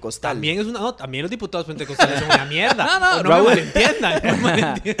neopentecostal? También es una... No, también los diputados pentecostales son una mierda. No, no Raúl. me malentiendan. No me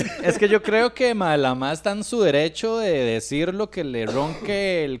malentiendan. es que yo creo que MAE, la MAE está en su derecho de decir lo que le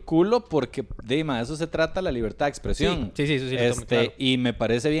ronque el culo porque, de eso se trata la libertad de expresión. Sí, eso sí lo tomo claro. Y me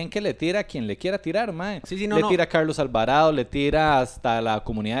parece bien que le tira a quien le quiera tirar, MAE. Sí, no, le no. tira a Carlos Alvarado, le tira hasta la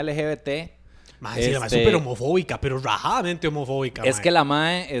comunidad LGBT. Mae, sí, la mae es súper homofóbica, pero rajadamente homofóbica, Es mae. que la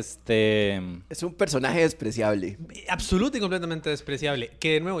MAE, Es un personaje despreciable. Absoluta y completamente despreciable.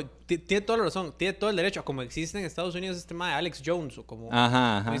 Que de nuevo, tiene toda la razón, tiene todo el derecho. Como existe en Estados Unidos este mae, Alex Jones, o como...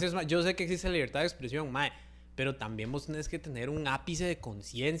 Ajá. como dices, mae, yo sé que existe la libertad de expresión, mae, pero también vos tenés que tener un ápice de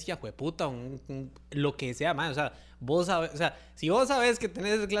conciencia, jueputa, lo que sea, mae. O sea, vos sabes, o sea, si vos sabes que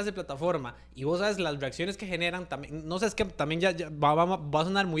tenés esa clase de plataforma y vos sabes las reacciones que generan, también, no sé, es que también ya va a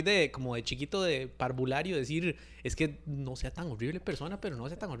sonar muy como de chiquito de parvulario decir, es que no sea tan horrible persona, pero no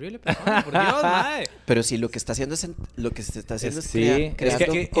sea tan horrible persona, por Dios, mae. Pero si lo que está haciendo lo que se está haciendo es Sí,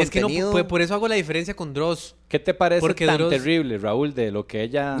 creando Es que no, contenido. por eso hago la diferencia con Dross. ¿Qué te parece Porque tan Dross- terrible, Raúl, de lo que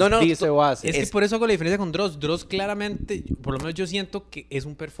ella No, dice o hace? Es que por eso hago la diferencia con Dross. Dross claramente, por lo menos yo siento que es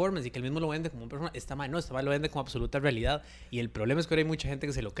un performance y que él mismo lo vende como un performance. Esta mae lo vende como absoluta realidad. Y el problema es que ahora hay mucha gente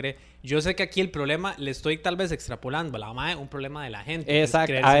que se lo cree. Yo sé que aquí el problema, le estoy tal vez extrapolando a la mae, un problema de la gente. que es Exacto,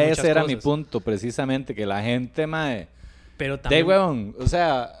 creerse a muchas ese era mi cosas. punto, precisamente, que la gente, MAE... Pero De también... huevón, o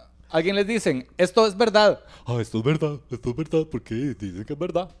sea, alguien les dicen, esto es verdad. Esto es verdad, ¿por qué? Dicen que es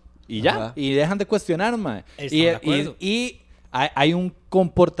verdad. Y ya, Ajá. y dejan de cuestionar, mae. Estamos Y, de acuerdo. y hay un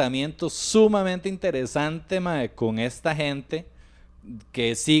comportamiento sumamente interesante, mae, con esta gente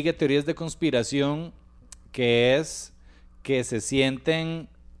que sigue teorías de conspiración, que es que se sienten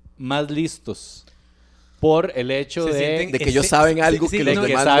más listos por el hecho Se de... sienten- de que ellos saben algo que los de que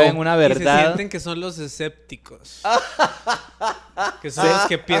demás saben no. una Y verdad. se sienten que son los escépticos. Que son los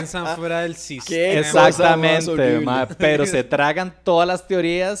que piensan fuera del sistema. ¿Qué? Exactamente, cosa más horrible. ma, pero se tragan todas las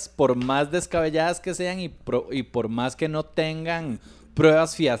teorías por más descabelladas que sean y por más que no tengan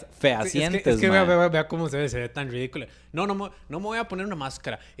pruebas fehacientes. Es que ma. vea cómo se ve tan ridículo. No me voy a poner una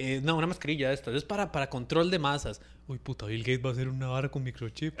máscara. No, una mascarilla de esto. Es para control de masas. Uy, puta, Bill Gates va a hacer una vara con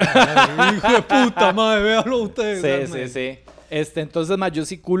microchip. Madre, hijo de puta, madre, véanlo ustedes. Sí. Entonces, ma, yo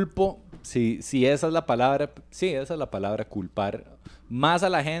sí culpo, si esa es la palabra, sí, esa es la palabra, culpar más a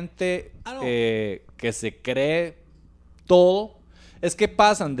la gente No. que se cree todo. Es que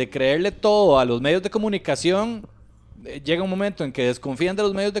pasan de creerle todo a los medios de comunicación, llega un momento en que desconfían de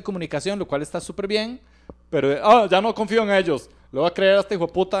los medios de comunicación, lo cual está súper bien, pero ya no confío en ellos, lo voy a creer a este hijo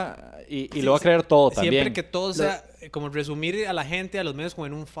de puta y lo voy a creer todo también. Siempre que todo sea como resumir a la gente, a los medios como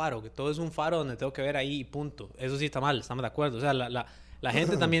en un faro, que todo es un faro donde tengo que ver ahí y punto. Eso sí está mal, estamos de acuerdo. O sea, la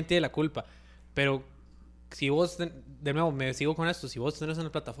gente también tiene la culpa. Pero si vos, de nuevo, me sigo con esto, si vos tenés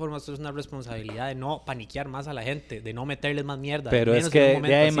una plataforma, esto es una responsabilidad de no paniquear más a la gente, de no meterles más mierda. Pero es que,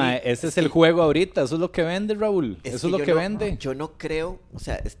 ese es el juego ahorita, eso es lo que vende, Raúl. Eso es lo que vende. Yo no creo, o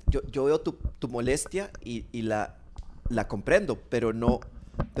sea, yo veo tu molestia y la comprendo, pero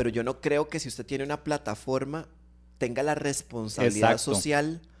yo no creo que si usted tiene una plataforma tenga la responsabilidad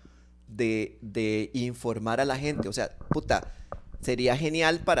social de informar a la gente. O sea, puta, sería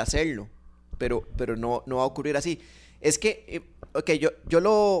genial para hacerlo, pero no va a ocurrir así. Es que, ok, yo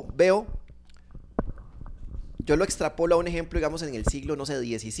lo veo, yo lo extrapolo a un ejemplo, digamos, en el siglo, no sé,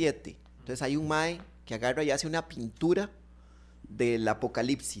 17. Entonces hay un mae que agarra y hace una pintura del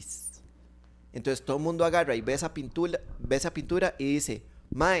apocalipsis. Entonces todo el mundo agarra y ve esa pintura y dice,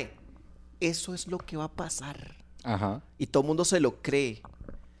 mae, eso es lo que va a pasar. Ajá. Y todo el mundo se lo cree.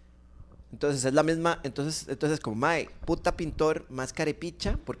 Entonces es la misma, entonces como, mae, puta pintor, más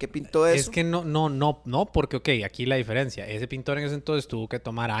carepicha, ¿por qué pintó eso? Es que no, porque, ok, aquí la diferencia. Ese pintor en ese entonces tuvo que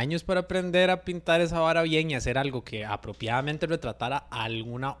tomar años para aprender a pintar esa vara bien y hacer algo que apropiadamente retratara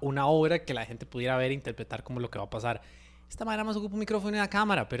una obra que la gente pudiera ver e interpretar como lo que va a pasar. Esta manera más ocupa un micrófono y una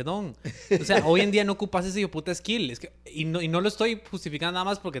cámara, perdón. O sea, hoy en día no ocupas ese puta skill. Es que, y no lo estoy justificando nada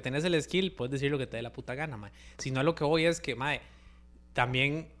más porque tenés el skill, puedes decir lo que te dé la puta gana, mae. Sino a lo que voy es que, mae,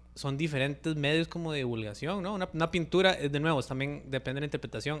 también son diferentes medios como de divulgación, ¿no? Una pintura, de nuevo, también depende de la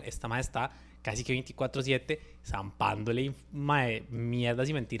interpretación. Esta mae está casi que 24/7 zampándole mierdas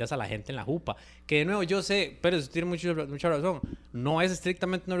y mentiras a la gente en la jupa. Que de nuevo, yo sé, pero eso tiene mucha razón. No es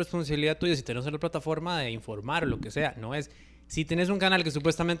estrictamente una responsabilidad tuya si tenés una plataforma de informar o lo que sea. No es... Si tenés un canal que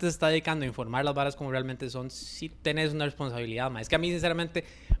supuestamente se está dedicando a informar las varas como realmente son, sí tenés una responsabilidad, ma. Es que a mí, sinceramente,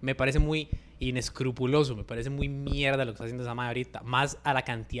 me parece muy inescrupuloso, me parece muy mierda lo que está haciendo esa madre ahorita. Más a la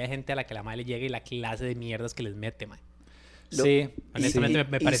cantidad de gente a la que la madre le llega y la clase de mierdas que les mete, ma. Sí. Honestamente,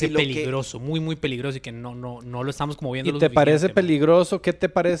 me parece peligroso, muy, muy peligroso y que no lo estamos como viendo. ¿Y te parece peligroso? ¿Qué te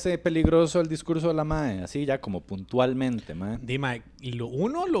parece peligroso el discurso de la mae? Así ya como puntualmente, mae. Dime, y lo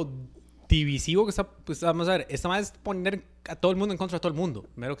divisivo que está, pues vamos a ver, esta madre es poner a todo el mundo en contra de todo el mundo,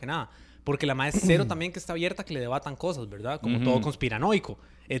 mero que nada, porque la madre es cero también que está abierta a que le debatan cosas, ¿verdad? Como todo conspiranoico,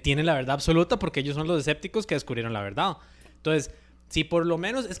 tienen la verdad absoluta porque ellos son los escépticos que descubrieron la verdad. Entonces, si por lo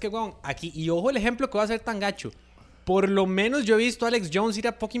menos, es que, weón, aquí, y ojo el ejemplo que va a ser tan gacho, por lo menos yo he visto a Alex Jones ir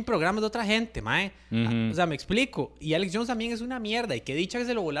a fucking programas de otra gente, mae. O sea, me explico, y Alex Jones también es una mierda, y que dicha que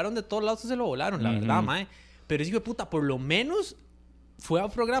se lo volaron de todos lados, se lo volaron, la verdad, mae. Pero ese hijo de puta, por lo menos fue a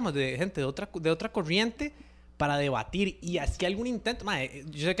programas de gente de otra corriente para debatir y hacía algún intento. Mae,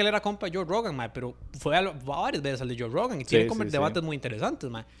 yo sé que él era compa de Joe Rogan, mae, pero fue varias veces al de Joe Rogan y tiene debates muy interesantes,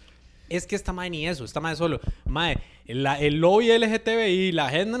 mae. Es que esta mae ni eso, esta mae solo. Mae, el lobby LGTBI, la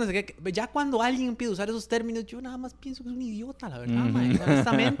agenda, no sé qué. Ya cuando alguien empieza a usar esos términos, yo nada más pienso que es un idiota, la verdad, mae,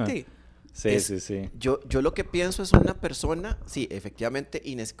 honestamente. Sí. Yo lo que pienso es una persona, sí, efectivamente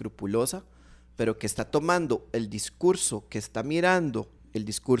inescrupulosa, pero que está tomando el discurso, que está mirando el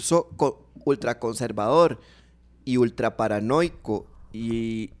discurso ultraconservador y ultraparanoico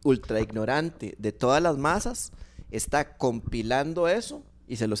y ultra ignorante de todas las masas, está compilando eso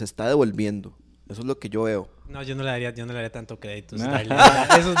y se los está devolviendo. Eso es lo que yo veo. No, yo no le daría tanto crédito. Eso es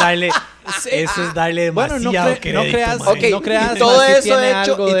darle demasiado crédito. No creas. Y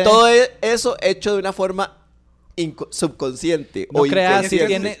todo eso hecho de una forma subconsciente. No creas,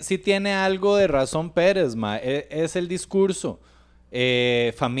 si tiene algo de razón Pérez, ma. Es el discurso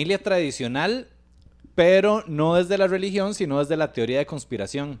familia tradicional, pero no desde la religión, sino desde la teoría de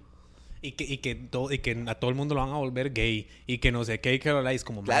conspiración. Y que a todo el mundo lo van a volver gay. Y que no sé qué, que lo es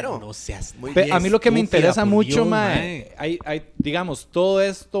como, claro, no seas muy a mí lo que me interesa mucho, mae, digamos, todo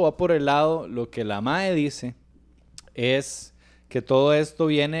esto va por el lado, lo que la mae dice es que todo esto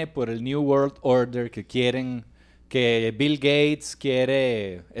viene por el New World Order que Bill Gates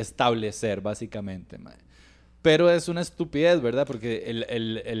quiere establecer, básicamente, mae. Pero es una estupidez, ¿verdad? Porque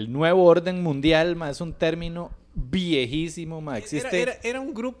el nuevo orden mundial, mae, es un término viejísimo, mae. Era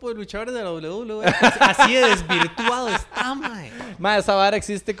un grupo de luchadores de la WWE. Así de desvirtuado está, mae. Mae, esa vara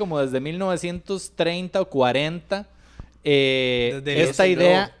existe como desde 1930 o 40. Esta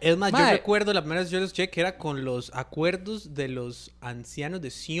idea... Es más, yo recuerdo la primera vez que yo los escuché que era con los acuerdos de los ancianos de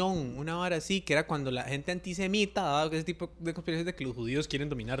Sion, una vara así, que era cuando la gente antisemita daba ese tipo de conspiraciones de que los judíos quieren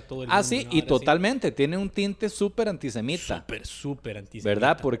dominar todo el mundo. Sí, y totalmente, así. Tiene un tinte súper antisemita. Súper antisemita.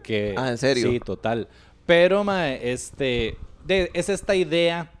 ¿Verdad? Porque... ¿en serio? Sí, total. Pero, mae, es esta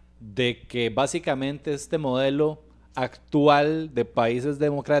idea de que básicamente este modelo actual de países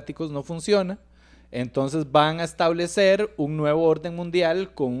democráticos no funciona. Entonces van a establecer un nuevo orden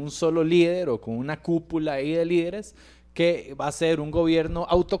mundial con un solo líder o con una cúpula ahí de líderes que va a ser un gobierno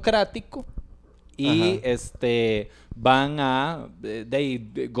autocrático y van a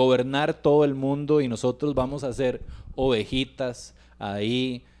de gobernar todo el mundo y nosotros vamos a ser ovejitas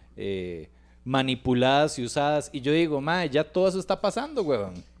ahí manipuladas y usadas. Y yo digo, mae, ya todo eso está pasando,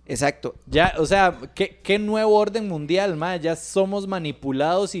 huevón. Exacto. Ya, o sea, ¿qué nuevo orden mundial, mae? Ya somos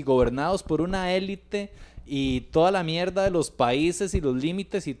manipulados y gobernados por una élite y toda la mierda de los países y los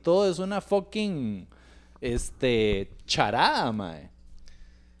límites y todo es una fucking charada, mae.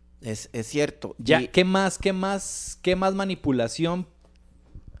 Es cierto. Ya, ¿qué más manipulación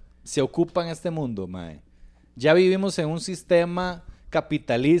se ocupa en este mundo, mae? Ya vivimos en un sistema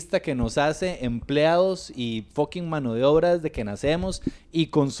capitalista que nos hace empleados y fucking mano de obra desde que nacemos y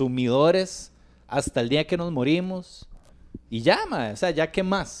consumidores hasta el día que nos morimos. Y ya, mae, o sea, ya qué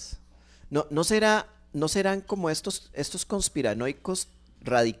más. ¿No serán como estos conspiranoicos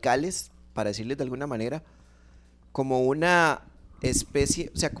radicales, para decirles de alguna manera, como una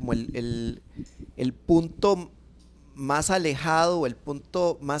especie, o sea, como el punto más alejado o el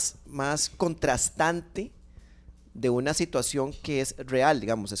punto más contrastante de una situación que es real,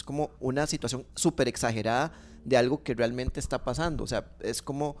 digamos, es como una situación súper exagerada de algo que realmente está pasando, o sea,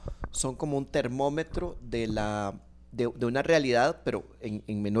 son como un termómetro de una realidad, pero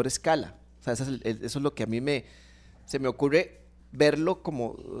en menor escala, o sea, eso es lo que a mí se me ocurre verlo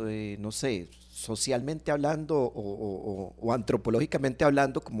como, no sé, socialmente hablando o antropológicamente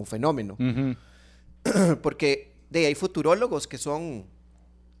hablando como fenómeno. Uh-huh. Porque hay futurólogos que son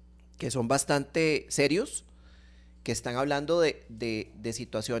bastante serios, que están hablando de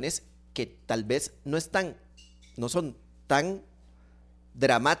situaciones que tal vez no son tan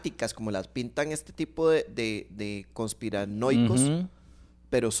dramáticas como las pintan este tipo de conspiranoicos, uh-huh.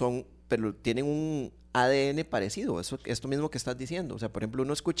 pero tienen un ADN parecido, esto mismo que estás diciendo. O sea, por ejemplo,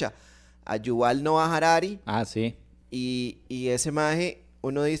 uno escucha a Yuval Noah Harari. Ah, sí. Y ese maje,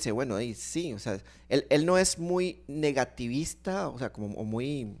 uno dice, bueno, ahí sí, o sea, él no es muy negativista, o sea, como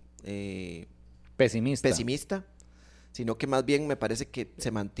muy pesimista, sino que más bien me parece que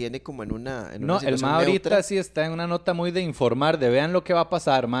se mantiene como en una no, el mae ahorita sí está en una nota muy de informar, de vean lo que va a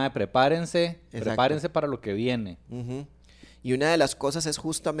pasar, mae, prepárense para lo que viene. Uh-huh. Y una de las cosas es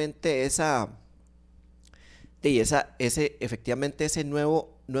justamente efectivamente ese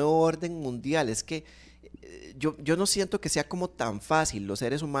nuevo orden mundial. Es que yo no siento que sea como tan fácil. Los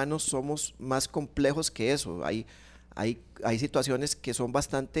seres humanos somos más complejos que eso. Hay situaciones que son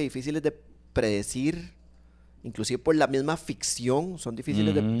bastante difíciles de predecir, inclusive por la misma ficción, son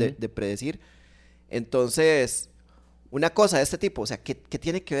difíciles uh-huh. de predecir. Entonces, una cosa de este tipo, o sea, ¿qué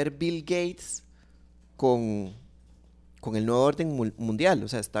tiene que ver Bill Gates con el nuevo orden mundial? O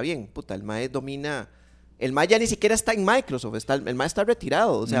sea, está bien, puta, el mae domina... El mae ya ni siquiera está en Microsoft, el mae está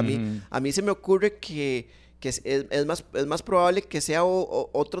retirado. O sea, uh-huh. a mí se me ocurre que es más probable que sea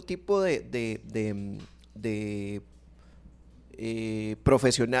otro tipo de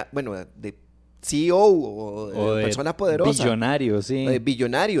profesional, bueno, de CEO o de persona poderosa. Billonario, sí.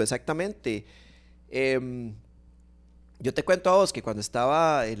 Billonario, exactamente. Yo te cuento a vos que cuando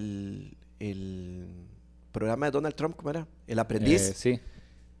estaba el programa de Donald Trump, ¿cómo era? El Aprendiz. Sí.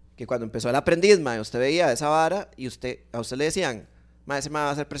 Que cuando empezó el Aprendiz, mae, usted veía esa vara y a usted le decían, mae, ese mae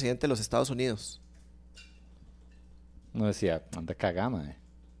va a ser presidente de los Estados Unidos. No decía, anda cagá, mae.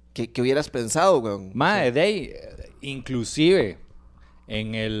 ¿Qué hubieras pensado, weón? Mae, de ahí, inclusive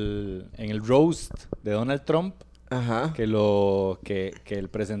en el roast de Donald Trump, ajá, que el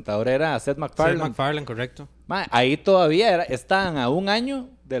presentador era Seth MacFarlane. Seth MacFarlane, correcto. Mae, ahí todavía estaban a un año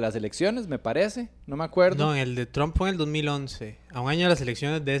de las elecciones, me parece, no me acuerdo. No, el de Trump fue en el 2011, a un año de las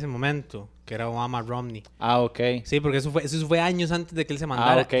elecciones de ese momento, que era Obama-Romney. Ah, ok. Sí, porque eso fue años antes de que él se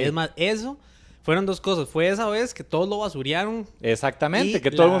mandara. Ah, ok. Es más, eso fueron dos cosas. Fue esa vez que todos lo basurearon. Exactamente,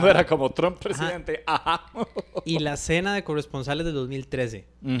 que todo el mundo era como Trump presidente. Ajá. Y la cena de corresponsales del 2013.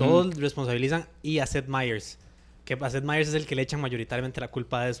 Uh-huh. Todos responsabilizan y a Seth Meyers. Que a Seth Meyers es el que le echan mayoritariamente la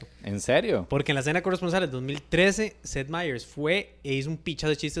culpa de eso. ¿En serio? Porque en la cena de corresponsales del 2013, Seth Meyers fue e hizo un pichazo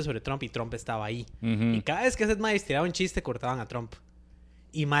de chistes sobre Trump y Trump estaba ahí. Uh-huh. Y cada vez que Seth Meyers tiraba un chiste, cortaban a Trump.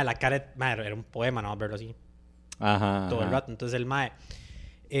 Y mae, la cara era un poema, no verlo así. Ajá. Todo el rato. Entonces el mae,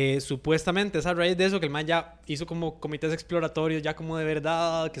 supuestamente es a raíz de eso que el mae ya hizo como comités exploratorios, ya como de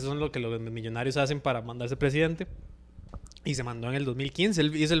verdad, que son lo que los millonarios hacen para mandarse presidente. Y se mandó en el 2015.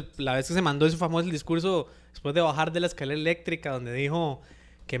 Él hizo la vez que se mandó ese famoso discurso después de bajar de la escalera eléctrica, donde dijo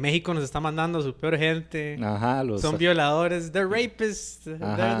que México nos está mandando a su peor gente. Ajá, son violadores, they're rapists, they're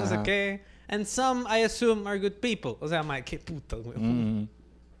no sé qué. And some, I assume, are good people. O sea, mae, qué putas, güey.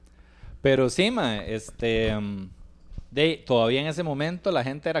 Pero sí, mae, todavía en ese momento la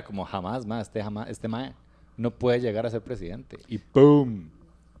gente era como, jamás, mae, este mae no puede llegar a ser presidente. Y ¡pum!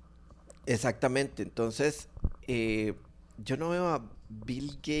 Exactamente. Entonces, yo no veo a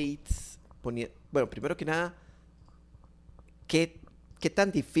Bill Gates poniendo... Bueno, primero que nada, ¿qué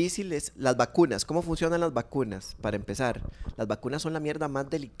tan difícil es las vacunas? ¿Cómo funcionan las vacunas? Para empezar, las vacunas son la mierda más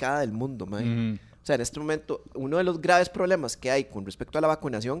delicada del mundo, mae. O sea, en este momento, uno de los graves problemas que hay con respecto a la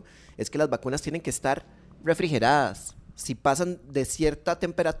vacunación es que las vacunas tienen que estar refrigeradas. Si pasan de cierta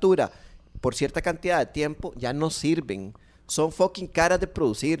temperatura por cierta cantidad de tiempo, ya no sirven. Son fucking caras de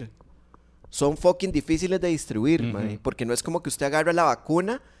producir. Son fucking difíciles de distribuir, mae. Porque no es como que usted agarra la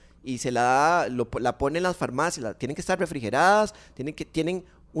vacuna y se la da, la pone en las farmacias. Tienen que estar refrigeradas, tienen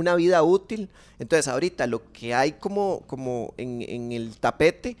una vida útil. Entonces, ahorita lo que hay como en el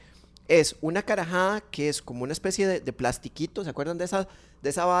tapete es una carajada que es como una especie de plastiquito. ¿Se acuerdan de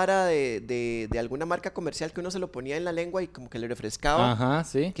esa vara de alguna marca comercial que uno se lo ponía en la lengua y como que le refrescaba? Ajá,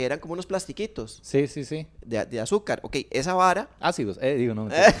 sí. Que eran como unos plastiquitos. Sí, sí, sí. De azúcar. Ok, esa vara. Ácidos, digo, no.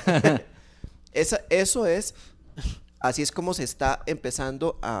 Eso es... Así es como se está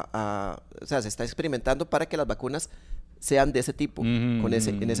empezando o sea, se está experimentando para que las vacunas sean de ese tipo,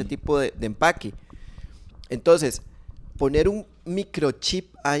 en ese tipo de empaque. Entonces, poner un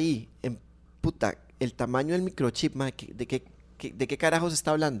microchip ahí, puta, el tamaño del microchip, ma, ¿de qué carajos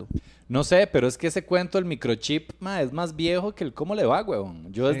está hablando? No sé, pero es que ese cuento del microchip, ma, es más viejo que el cómo le va,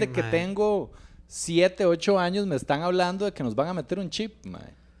 huevón. Yo desde que tengo 7, 8 años me están hablando de que nos van a meter un chip, ma.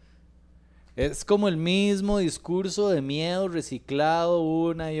 Es como el mismo discurso de miedo reciclado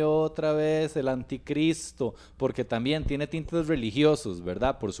una y otra vez, el anticristo, porque también tiene tintes religiosos,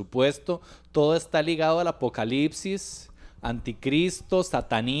 ¿verdad? Por supuesto, todo está ligado al apocalipsis, anticristo,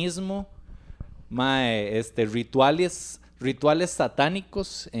 satanismo, rituales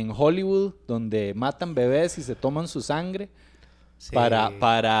satánicos en Hollywood, donde matan bebés y se toman su sangre Sí.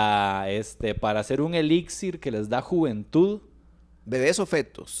 para hacer un elixir que les da juventud. ¿Bebés o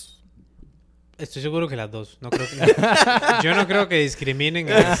fetos? Estoy seguro que las dos. No creo yo no creo que discriminen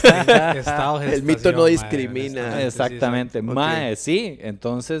en estado de El mito no discrimina. honestamente. Exactamente. Sí, Mae, sí.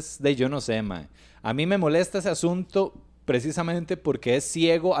 Entonces, yo no sé, mae. A mí me molesta ese asunto precisamente porque es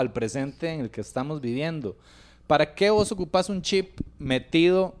ciego al presente en el que estamos viviendo. ¿Para qué vos ocupás un chip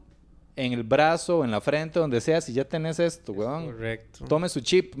metido en el brazo o en la frente, donde sea, si ya tenés esto, weón? Correcto. Tome su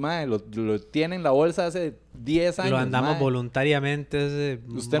chip, mae. Lo tiene en la bolsa hace 10 años, Lo andamos mae. voluntariamente desde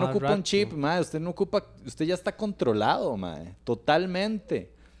Usted no más ocupa rato. un chip, mae. Usted ya está controlado, mae.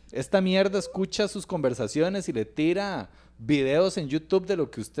 Totalmente. Esta mierda escucha sus conversaciones y le tira videos en YouTube de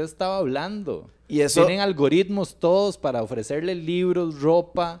lo que usted estaba hablando. Y eso... Tienen algoritmos todos para ofrecerle libros,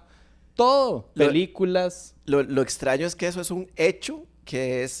 ropa, todo. Películas. Lo extraño es que eso es un hecho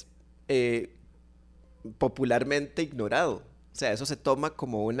que es popularmente ignorado. O sea, eso se toma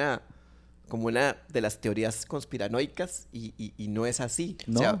como una de las teorías conspiranoicas y no es así.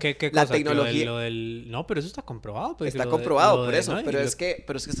 ¿No? O sea, ¿Qué la cosa? tecnología... No, pero eso está comprobado. Pues, Está lo comprobado, lo por eso, ¿no? pero Y es que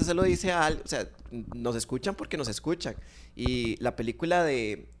usted se lo dice a alguien, o sea, nos escuchan porque nos escuchan. Y la película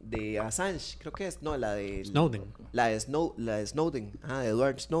de Assange, creo que es, no, la de... Snowden. La de Snowden, de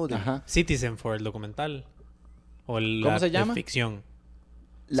Edward Snowden. Ajá. Citizen for el documental. O ¿Cómo se llama? De ficción.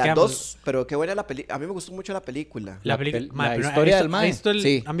 Las Es que dos, pero qué buena la película. A mí me gustó mucho la película. La Ma, pero historia del ¿ha mae. visto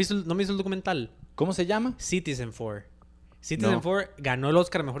Sí. ¿No han visto el documental? ¿Cómo se llama? Citizen 4. Citizen No. 4 ganó el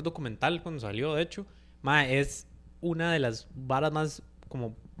Oscar a Mejor Documental cuando salió, de hecho. Ma, es una de las varas más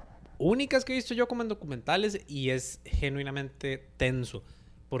como únicas que he visto yo como en documentales y es genuinamente tenso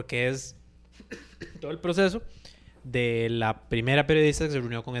porque es todo el proceso de la primera periodista que se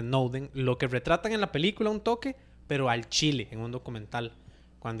reunió con Snowden, lo que retratan en la película un toque, pero al chile, en un documental,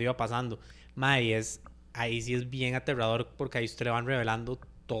 cuando iba pasando. Ma, y ahí sí es bien aterrador porque ahí usted le van revelando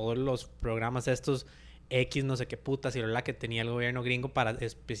todos los programas estos X no sé qué putas y la que tenía el gobierno gringo para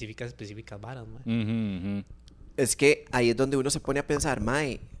específicas varas, ma. Es que ahí es donde uno se pone a pensar,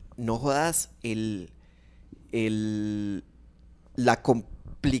 mae, no jodas la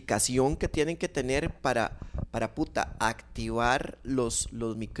complicación que tienen que tener para puta, activar los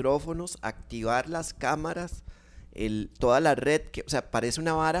micrófonos, activar las cámaras, toda la red, o sea, parece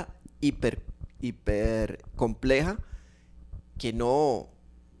una vara hiper compleja que no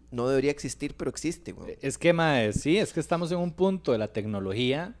debería existir, pero existe, güey. Es que, mae, sí, es que estamos en un punto de la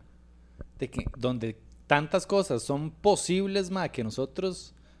tecnología donde tantas cosas son posibles, mae, que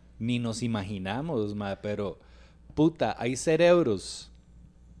nosotros ni nos imaginamos, mae, pero puta, hay cerebros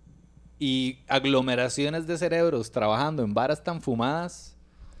y aglomeraciones de cerebros trabajando en varas tan fumadas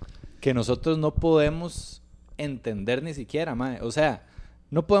que nosotros no podemos entender ni siquiera, mae. O sea,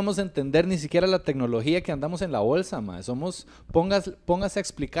 No podemos entender ni siquiera la tecnología que andamos en la bolsa, mae. Póngase a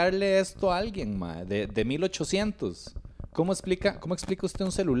explicarle esto a alguien, mae, de 1800. ¿Cómo explica usted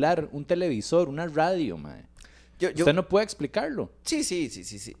un celular, un televisor, una radio, mae? Usted no puede explicarlo. Sí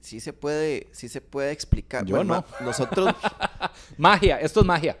se puede explicar. Yo no. Nosotros... Magia, esto es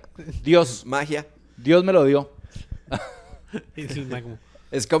magia. Dios. Magia. Dios me lo dio.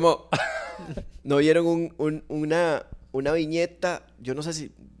 Es como... ¿No vieron una viñeta? Yo no sé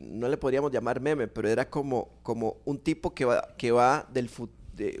si... No le podríamos llamar meme, pero era como un tipo que va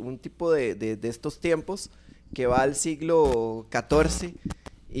un tipo de estos tiempos que va al siglo XIV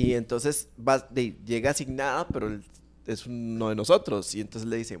y entonces llega asignada, pero es uno de nosotros. Y entonces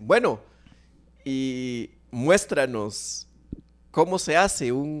le dicen, bueno, y muéstranos cómo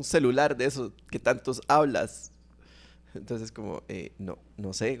se un celular de esos que tantos hablas. Entonces como,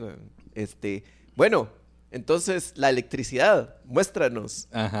 no sé, güey. Bueno, entonces la electricidad, muéstranos.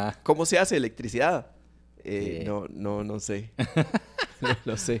 Ajá. ¿Cómo se hace electricidad? No sé.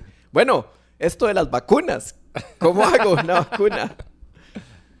 No sé. Bueno, esto de las vacunas, ¿cómo hago una vacuna?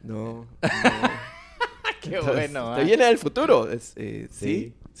 No. Qué bueno. ¿Te viene del futuro?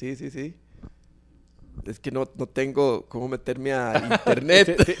 Sí. Sí. Es que no tengo cómo meterme a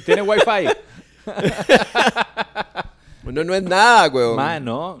internet. ¿Tiene wifi? Bueno, no es nada, güey. Ma,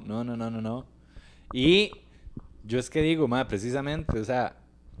 no. Y yo es que digo, ma, precisamente, o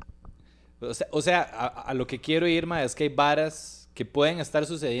sea, a lo que quiero ir, ma, es que hay varas que pueden estar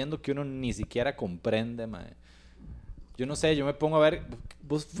sucediendo que uno ni siquiera comprende, ma. Yo no sé, yo me pongo a ver,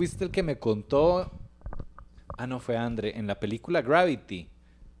 vos fuiste el que me contó, no fue André, en la película Gravity,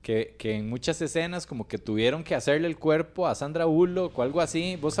 que en muchas escenas como que tuvieron que hacerle el cuerpo a Sandra Bullock o algo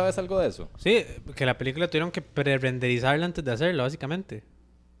así. ¿Vos sabes algo de eso? Sí, que la película tuvieron que pre-renderizarla antes de hacerlo, básicamente.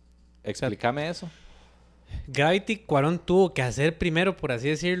 Explícame eso. Gravity, Cuarón tuvo que hacer primero, por así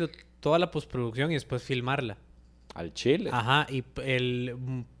decirlo, toda la postproducción y después filmarla. Al chile. Ajá, y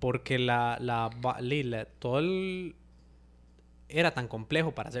porque todo era tan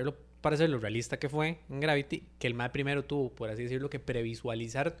complejo para hacerlo realista que fue en Gravity, que el mae primero tuvo, por así decirlo, que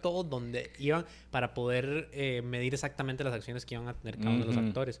previsualizar todo donde iban para poder medir exactamente las acciones que iban a tener cada uno de los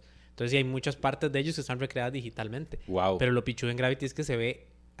actores. Entonces sí, hay muchas partes de ellos que están recreadas digitalmente. Wow. Pero lo pichudo en Gravity es que se ve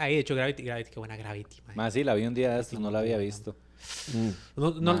ahí. De hecho, Gravity, qué buena Gravity, mae. Mae, sí, la vi un día de estos, no la había visto.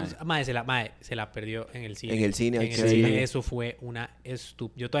 Mae, se la perdió en el cine. En el cine, Eso fue una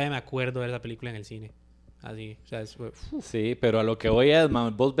Yo todavía me acuerdo de esa película en el cine. Así, o sea, Sí, pero a lo que voy es,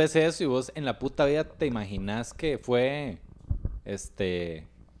 man, vos ves eso y vos en la puta vida te imaginás que fue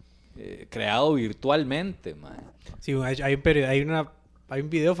creado virtualmente, man. Sí, hay un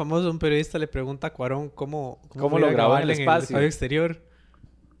video famoso, un periodista le pregunta a Cuarón cómo lo grabó en el espacio exterior.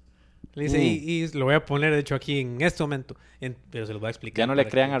 Le dice, y lo voy a poner, de hecho, aquí en este momento. Pero se lo voy a explicar. Ya no le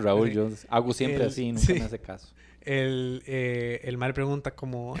crean a Raúl, yo hago siempre así, nunca me hace caso. El mal pregunta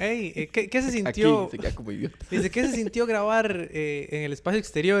como, hey, ¿qué se sintió? Aquí se queda como idiota. Dice, ¿qué se sintió grabar en el espacio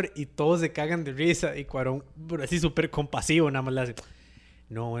exterior? Y todos se cagan de risa. Y Cuarón, así súper compasivo, nada más le hace,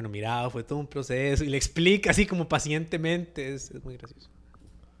 no, bueno, mira, fue todo un proceso. Y le explica así como pacientemente. Es muy gracioso.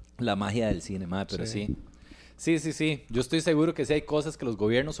 La magia del cine, madre, pero sí. Sí. Yo estoy seguro que sí hay cosas que los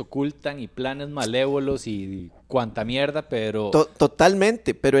gobiernos ocultan y planes malévolos y cuanta mierda, pero...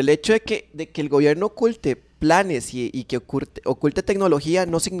 Totalmente, pero el hecho de que el gobierno oculte planes y que oculte tecnología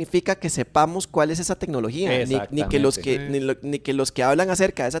no significa que sepamos cuál es esa tecnología, ni que los que hablan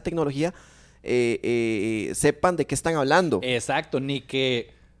acerca de esa tecnología sepan de qué están hablando. Exacto, ni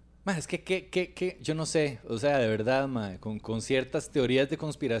que... Es que yo no sé, o sea, de verdad, con ciertas teorías de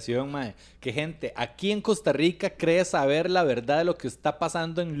conspiración, que gente aquí en Costa Rica cree saber la verdad de lo que está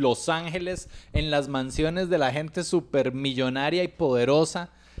pasando en Los Ángeles, en las mansiones de la gente súper millonaria y poderosa.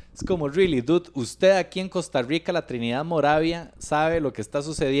 Es como, really, dude, usted aquí en Costa Rica, la Trinidad Moravia, sabe lo que está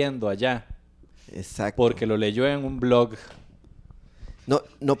sucediendo allá. Exacto. Porque lo leyó en un blog.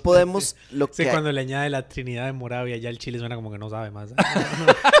 No podemos... Cuando le añade la Trinidad de Moravia, ya el Chile suena como que no sabe más.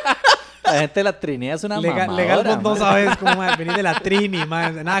 La gente de la Trinidad es una mamadora. Legal vos no sabes cómo venir de la Trini,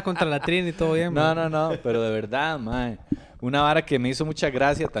 nada contra la Trini, todo bien. No, pero de verdad, una vara que me hizo mucha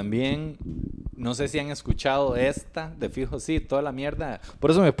gracia también, no sé si han escuchado esta, de fijo sí, toda la mierda.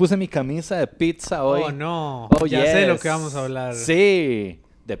 Por eso me puse mi camisa de pizza hoy. Oh, no, ya sé lo que vamos a hablar. Sí,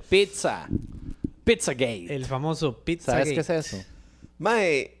 de pizza. Pizzagate. El famoso Pizzagate. ¿Sabes qué es eso?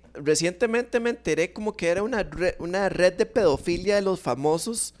 Recientemente me enteré como que era una red de pedofilia de los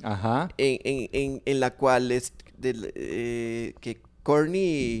famosos. Ajá. En la cual que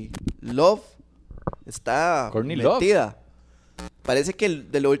Courtney Love está metida. Parece que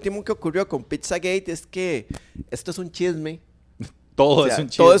de lo último que ocurrió con Pizzagate es que esto es un chisme, Todo O sea, es un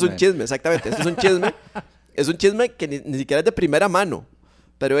chisme. todo es un chisme, exactamente. Esto es un chisme. Es un chisme que ni siquiera es de primera mano.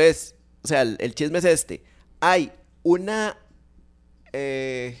 Pero es, o sea, el chisme es este. Hay una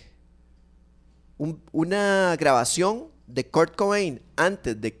grabación de Kurt Cobain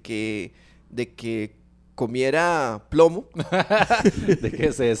antes de que comiera plomo. De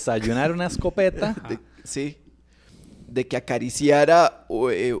que se desayunara una escopeta. Sí. De que acariciara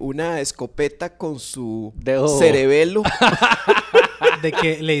una escopeta con su Dedo. cerebelo. De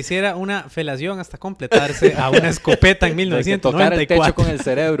que le hiciera una felación hasta completarse a una escopeta en De que tocara el techo 1994. con el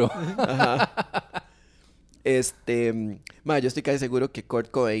cerebro. Ajá. Yo estoy casi seguro que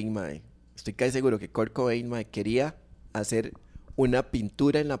Kurt Cobain, quería hacer una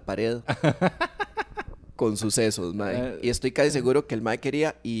pintura en la pared con sus sesos, mae. Y estoy casi seguro que el mae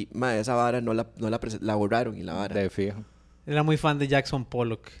quería y, mae, esa vara la borraron y la vara. De fijo. Era muy fan de Jackson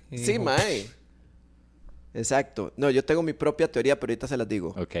Pollock. Y Sí, dijo, mae. Exacto. No, yo tengo mi propia teoría, pero ahorita se las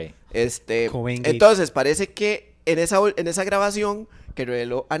digo. Ok. Cobain Gate. Entonces, parece que en esa grabación que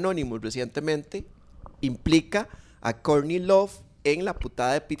reveló Anonymous recientemente, implica a Courtney Love en la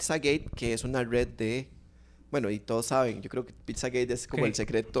putada de Pizzagate, que es una red de... Bueno, y todos saben, yo creo que Pizzagate es como Ok. el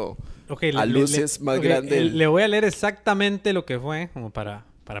secreto Ok, a luces más ok, grande. Le voy a leer exactamente lo que fue, como para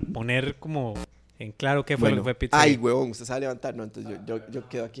poner como en claro qué fue lo que fue Pizzagate. Ay, huevón, usted se va a levantar, no, entonces yo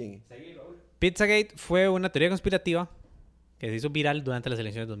quedo aquí. Pizzagate fue una teoría conspirativa que se hizo viral durante las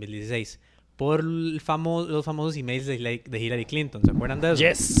elecciones de 2016 por los famosos emails de Hillary Clinton. ¿Se acuerdan de eso?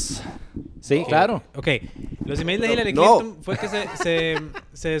 Yes. Sí, claro. Ok, los emails de Hillary No. Clinton fue que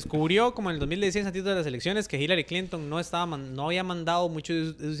se descubrió como en el 2016 antes de las elecciones que Hillary Clinton no había mandado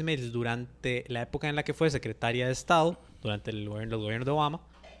muchos de esos emails durante la época en la que fue secretaria de Estado, durante los gobiernos de Obama.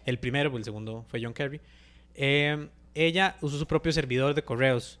 El primero, pues el segundo fue John Kerry. Ella usó su propio servidor de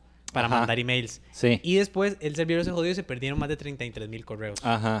correos para Ajá. mandar emails. Sí. Y después el servidor se jodió y se perdieron más de 33,000 correos.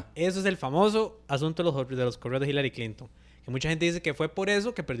 Ajá. Eso es el famoso asunto de los correos de Hillary Clinton. Que mucha gente dice que fue por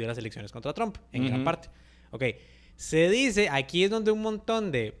eso que perdió las elecciones contra Trump, en gran parte. Ok, se dice, aquí es donde un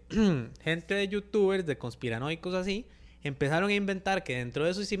montón de gente de youtubers, de conspiranoicos así, empezaron a inventar que dentro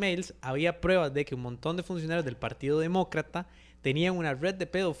de esos emails había pruebas de que un montón de funcionarios del Partido Demócrata tenían una red de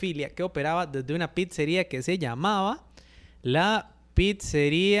pedofilia que operaba desde una pizzería que se llamaba la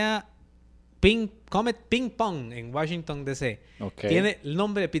Pizzería Comet Ping Pong en Washington, D.C. Ok. Tiene el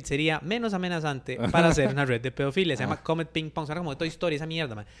nombre de pizzería menos amenazante para hacer una red de pedofilia. Se llama Comet Ping Pong. Suena como de Toy Story, esa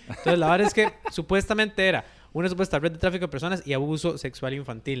mierda, man. Entonces, la verdad es que supuestamente era una supuesta red de tráfico de personas y abuso sexual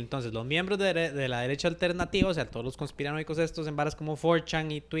infantil. Entonces, los miembros de la derecha alternativa, o sea, todos los conspiranoicos estos en varas como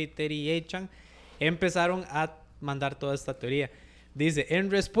 4chan y Twitter y 8chan, empezaron a mandar toda esta teoría. Dice, en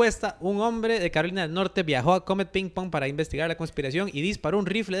respuesta, un hombre de Carolina del Norte viajó a Comet Ping Pong para investigar la conspiración y disparó un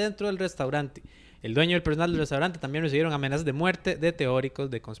rifle dentro del restaurante. El dueño y el personal del restaurante también recibieron amenazas de muerte de teóricos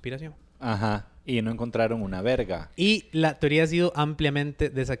de conspiración. Ajá. Y no encontraron una verga. Y la teoría ha sido ampliamente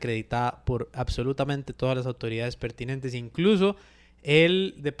desacreditada por absolutamente todas las autoridades pertinentes, incluso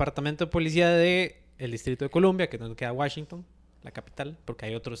el Departamento de Policía del Distrito de Columbia, que es donde queda Washington, la capital, porque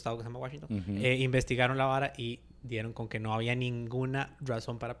hay otro estado que se llama Washington, investigaron la vara y dieron con que no había ninguna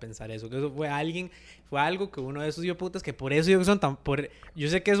razón para pensar eso. Que eso fue algo que uno de esos idioputas, que por eso son tan... yo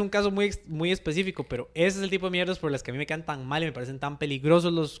sé que es un caso muy, muy específico, pero ese es el tipo de mierdas por las que a mí me quedan tan mal y me parecen tan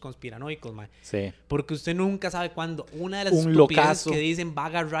peligrosos los conspiranoicos, man. Sí. Porque usted nunca sabe cuándo una de las Un estupideces locazo que dicen va a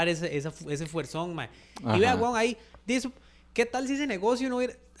agarrar ese fuerzón, man. Ajá. Y vea, weón, ahí dice, ¿qué tal si ese negocio no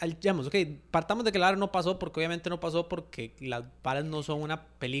ir digamos, ok, partamos de que la vara no pasó, porque obviamente no pasó porque las varas no son una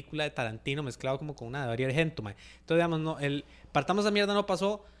película de Tarantino mezclado como con una de Darío Argento, man. Entonces, digamos, no, partamos de esa mierda no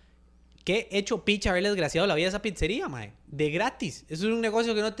pasó. ¿Qué hecho picha haberle desgraciado la vida a esa pizzería, mae? De gratis. Eso es un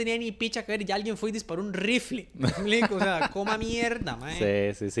negocio que no tenía ni picha que ver. Ya alguien fue y disparó un rifle. ¿Me explico? O sea, coma mierda,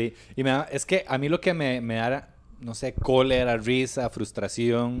 mae. Sí. Y es que a mí lo que me da, no sé, cólera, risa,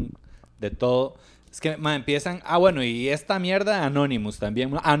 frustración, de todo, es que empiezan... bueno, y esta mierda Anonymous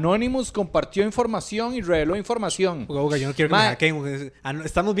también. Anonymous compartió información y reveló información. Uga, yo no quiero que me hackeen.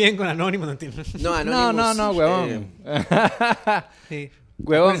 Estamos bien con Anonymous, ¿no entiendes? No, Anonymous, no, huevón. Sí.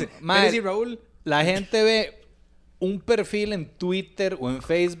 Huevón, Pérez y Raúl. La gente ve un perfil en Twitter o en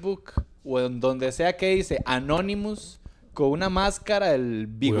Facebook o en donde sea que dice Anonymous con una máscara del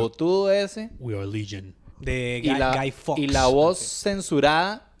bigotudo ese We are Legion. De Guy Fawkes. y la voz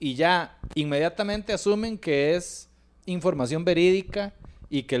censurada y ya inmediatamente asumen que es información verídica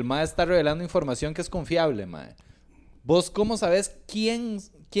y que el mae está revelando información que es confiable, mae. ¿Vos cómo sabes quién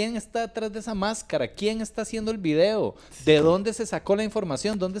está detrás de esa máscara? ¿Quién está haciendo el video? ¿De dónde se sacó la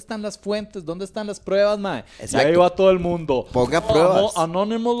información? ¿Dónde están las fuentes? ¿Dónde están las pruebas, mae? Exacto. Y ahí va todo el mundo. Ponga pruebas.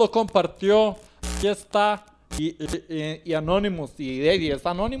 Anonymous lo compartió. Aquí está. Y Anonymous. Y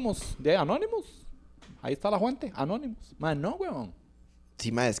está Anonymous. De Anonymous. Ahí está la fuente. Anonymous. Mae, no, weón.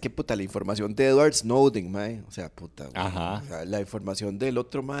 Sí, mae, es que puta, la información de Edward Snowden, mae. O sea, puta. Ajá. O sea, la información del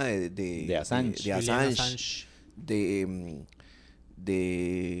otro, mae, De Assange. De Julian Assange. Assange.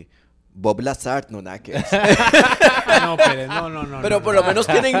 De Bob Lazar, no, nada que ver. No, pero no. Pero no, por no. lo menos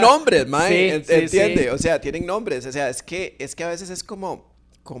tienen nombres, mae. Sí, ¿Entiende? sí. O sea, tienen nombres. O sea, es que a veces es como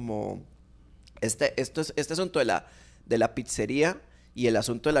este asunto de la pizzería y el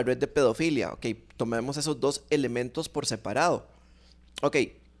asunto de la red de pedofilia. Ok, tomemos esos dos elementos por separado. Ok,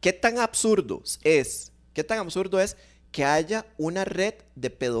 ¿qué tan absurdo es que haya una red de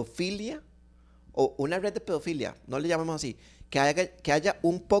pedofilia o una red de pedofilia, no le llamamos así, que haya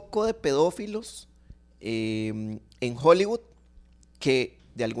un poco de pedófilos en Hollywood que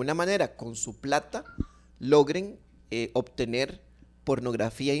de alguna manera con su plata logren obtener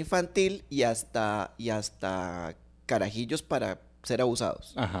pornografía infantil y hasta carajillos para ser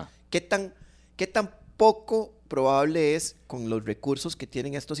abusados? Ajá. ¿Qué tan poco probable es con los recursos que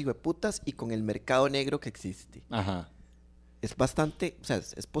tienen estos hijueputas y con el mercado negro que existe? Ajá. Es bastante, o sea,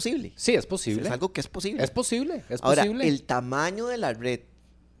 es posible. Sí, es posible. Es algo que es posible. Es posible. Es Ahora, posible. el tamaño de la red,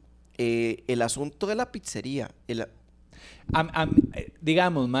 el asunto de la pizzería,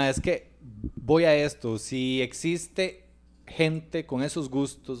 Digamos, ma, es que voy a esto. Si existe gente con esos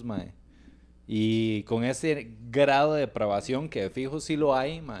gustos, ma, y con ese grado de depravación, que de fijo sí lo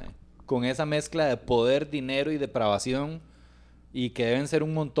hay, ma, con esa mezcla de poder, dinero y depravación, y que deben ser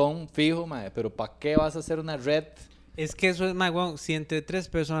un montón fijo, ma, pero ¿para qué vas a hacer una red? Es que eso es más, bueno, si entre 3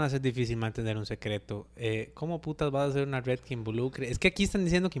 personas es difícil mantener un secreto, ¿cómo putas vas a hacer una red que involucre? Es que aquí están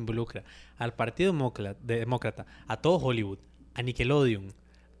diciendo que involucra al Partido Demócrata, a todo Hollywood, a Nickelodeon,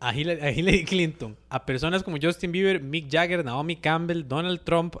 a Hillary Clinton, a personas como Justin Bieber, Mick Jagger, Naomi Campbell, Donald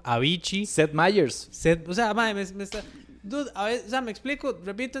Trump, Avicii, Seth Meyers. o sea, mae, me está... Dude, a ver, o sea, me explico,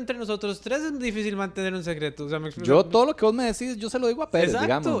 repito, entre nosotros 3 es difícil mantener un secreto, o sea, me explico. Yo todo lo que vos me decís, yo se lo digo a Pérez, Exacto,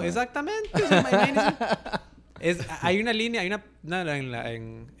 digamos. Ma. exactamente. O sea, imagínense. Hay una línea, en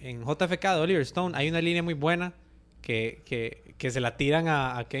JFK de Oliver Stone, hay una línea muy buena que se la tiran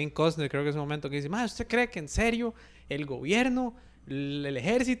a Kevin Costner, creo que es un momento que dice, ¿usted cree que en serio el gobierno, el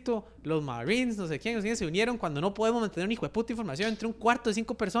ejército, los Marines, no sé quién se unieron cuando no podemos mantener un hijo de puta información entre un cuarto de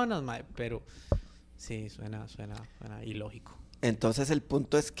 5 personas, mae? Pero sí, suena ilógico. entonces el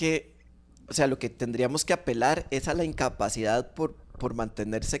punto es que, o sea, lo que tendríamos que apelar es a la incapacidad por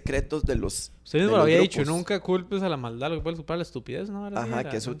mantener secretos de los Usted mismo de lo los había grupos. dicho, nunca culpes a la maldad, lo que puedes culpar a la estupidez, ¿no? Ahora sí Ajá, era,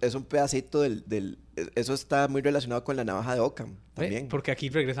 que ¿no? es un pedacito eso está muy relacionado con la navaja de Occam también. Porque aquí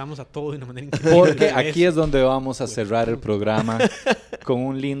regresamos a todo de una manera increíble. Porque aquí es donde vamos a cerrar el programa con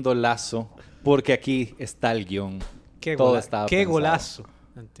un lindo lazo, porque aquí está el guión. Qué, Todo estaba qué pensado. golazo.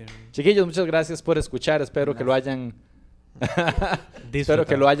 Chiquillos, muchas gracias por escuchar. Espero que lo hayan Disfrutado. espero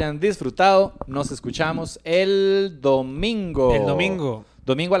que lo hayan disfrutado. Nos escuchamos el domingo. El domingo.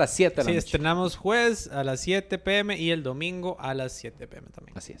 Domingo a las 7 de la Sí, noche. estrenamos jueves a las 7 p.m. y el domingo a las 7 p.m.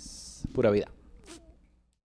 también. Así es. Pura vida.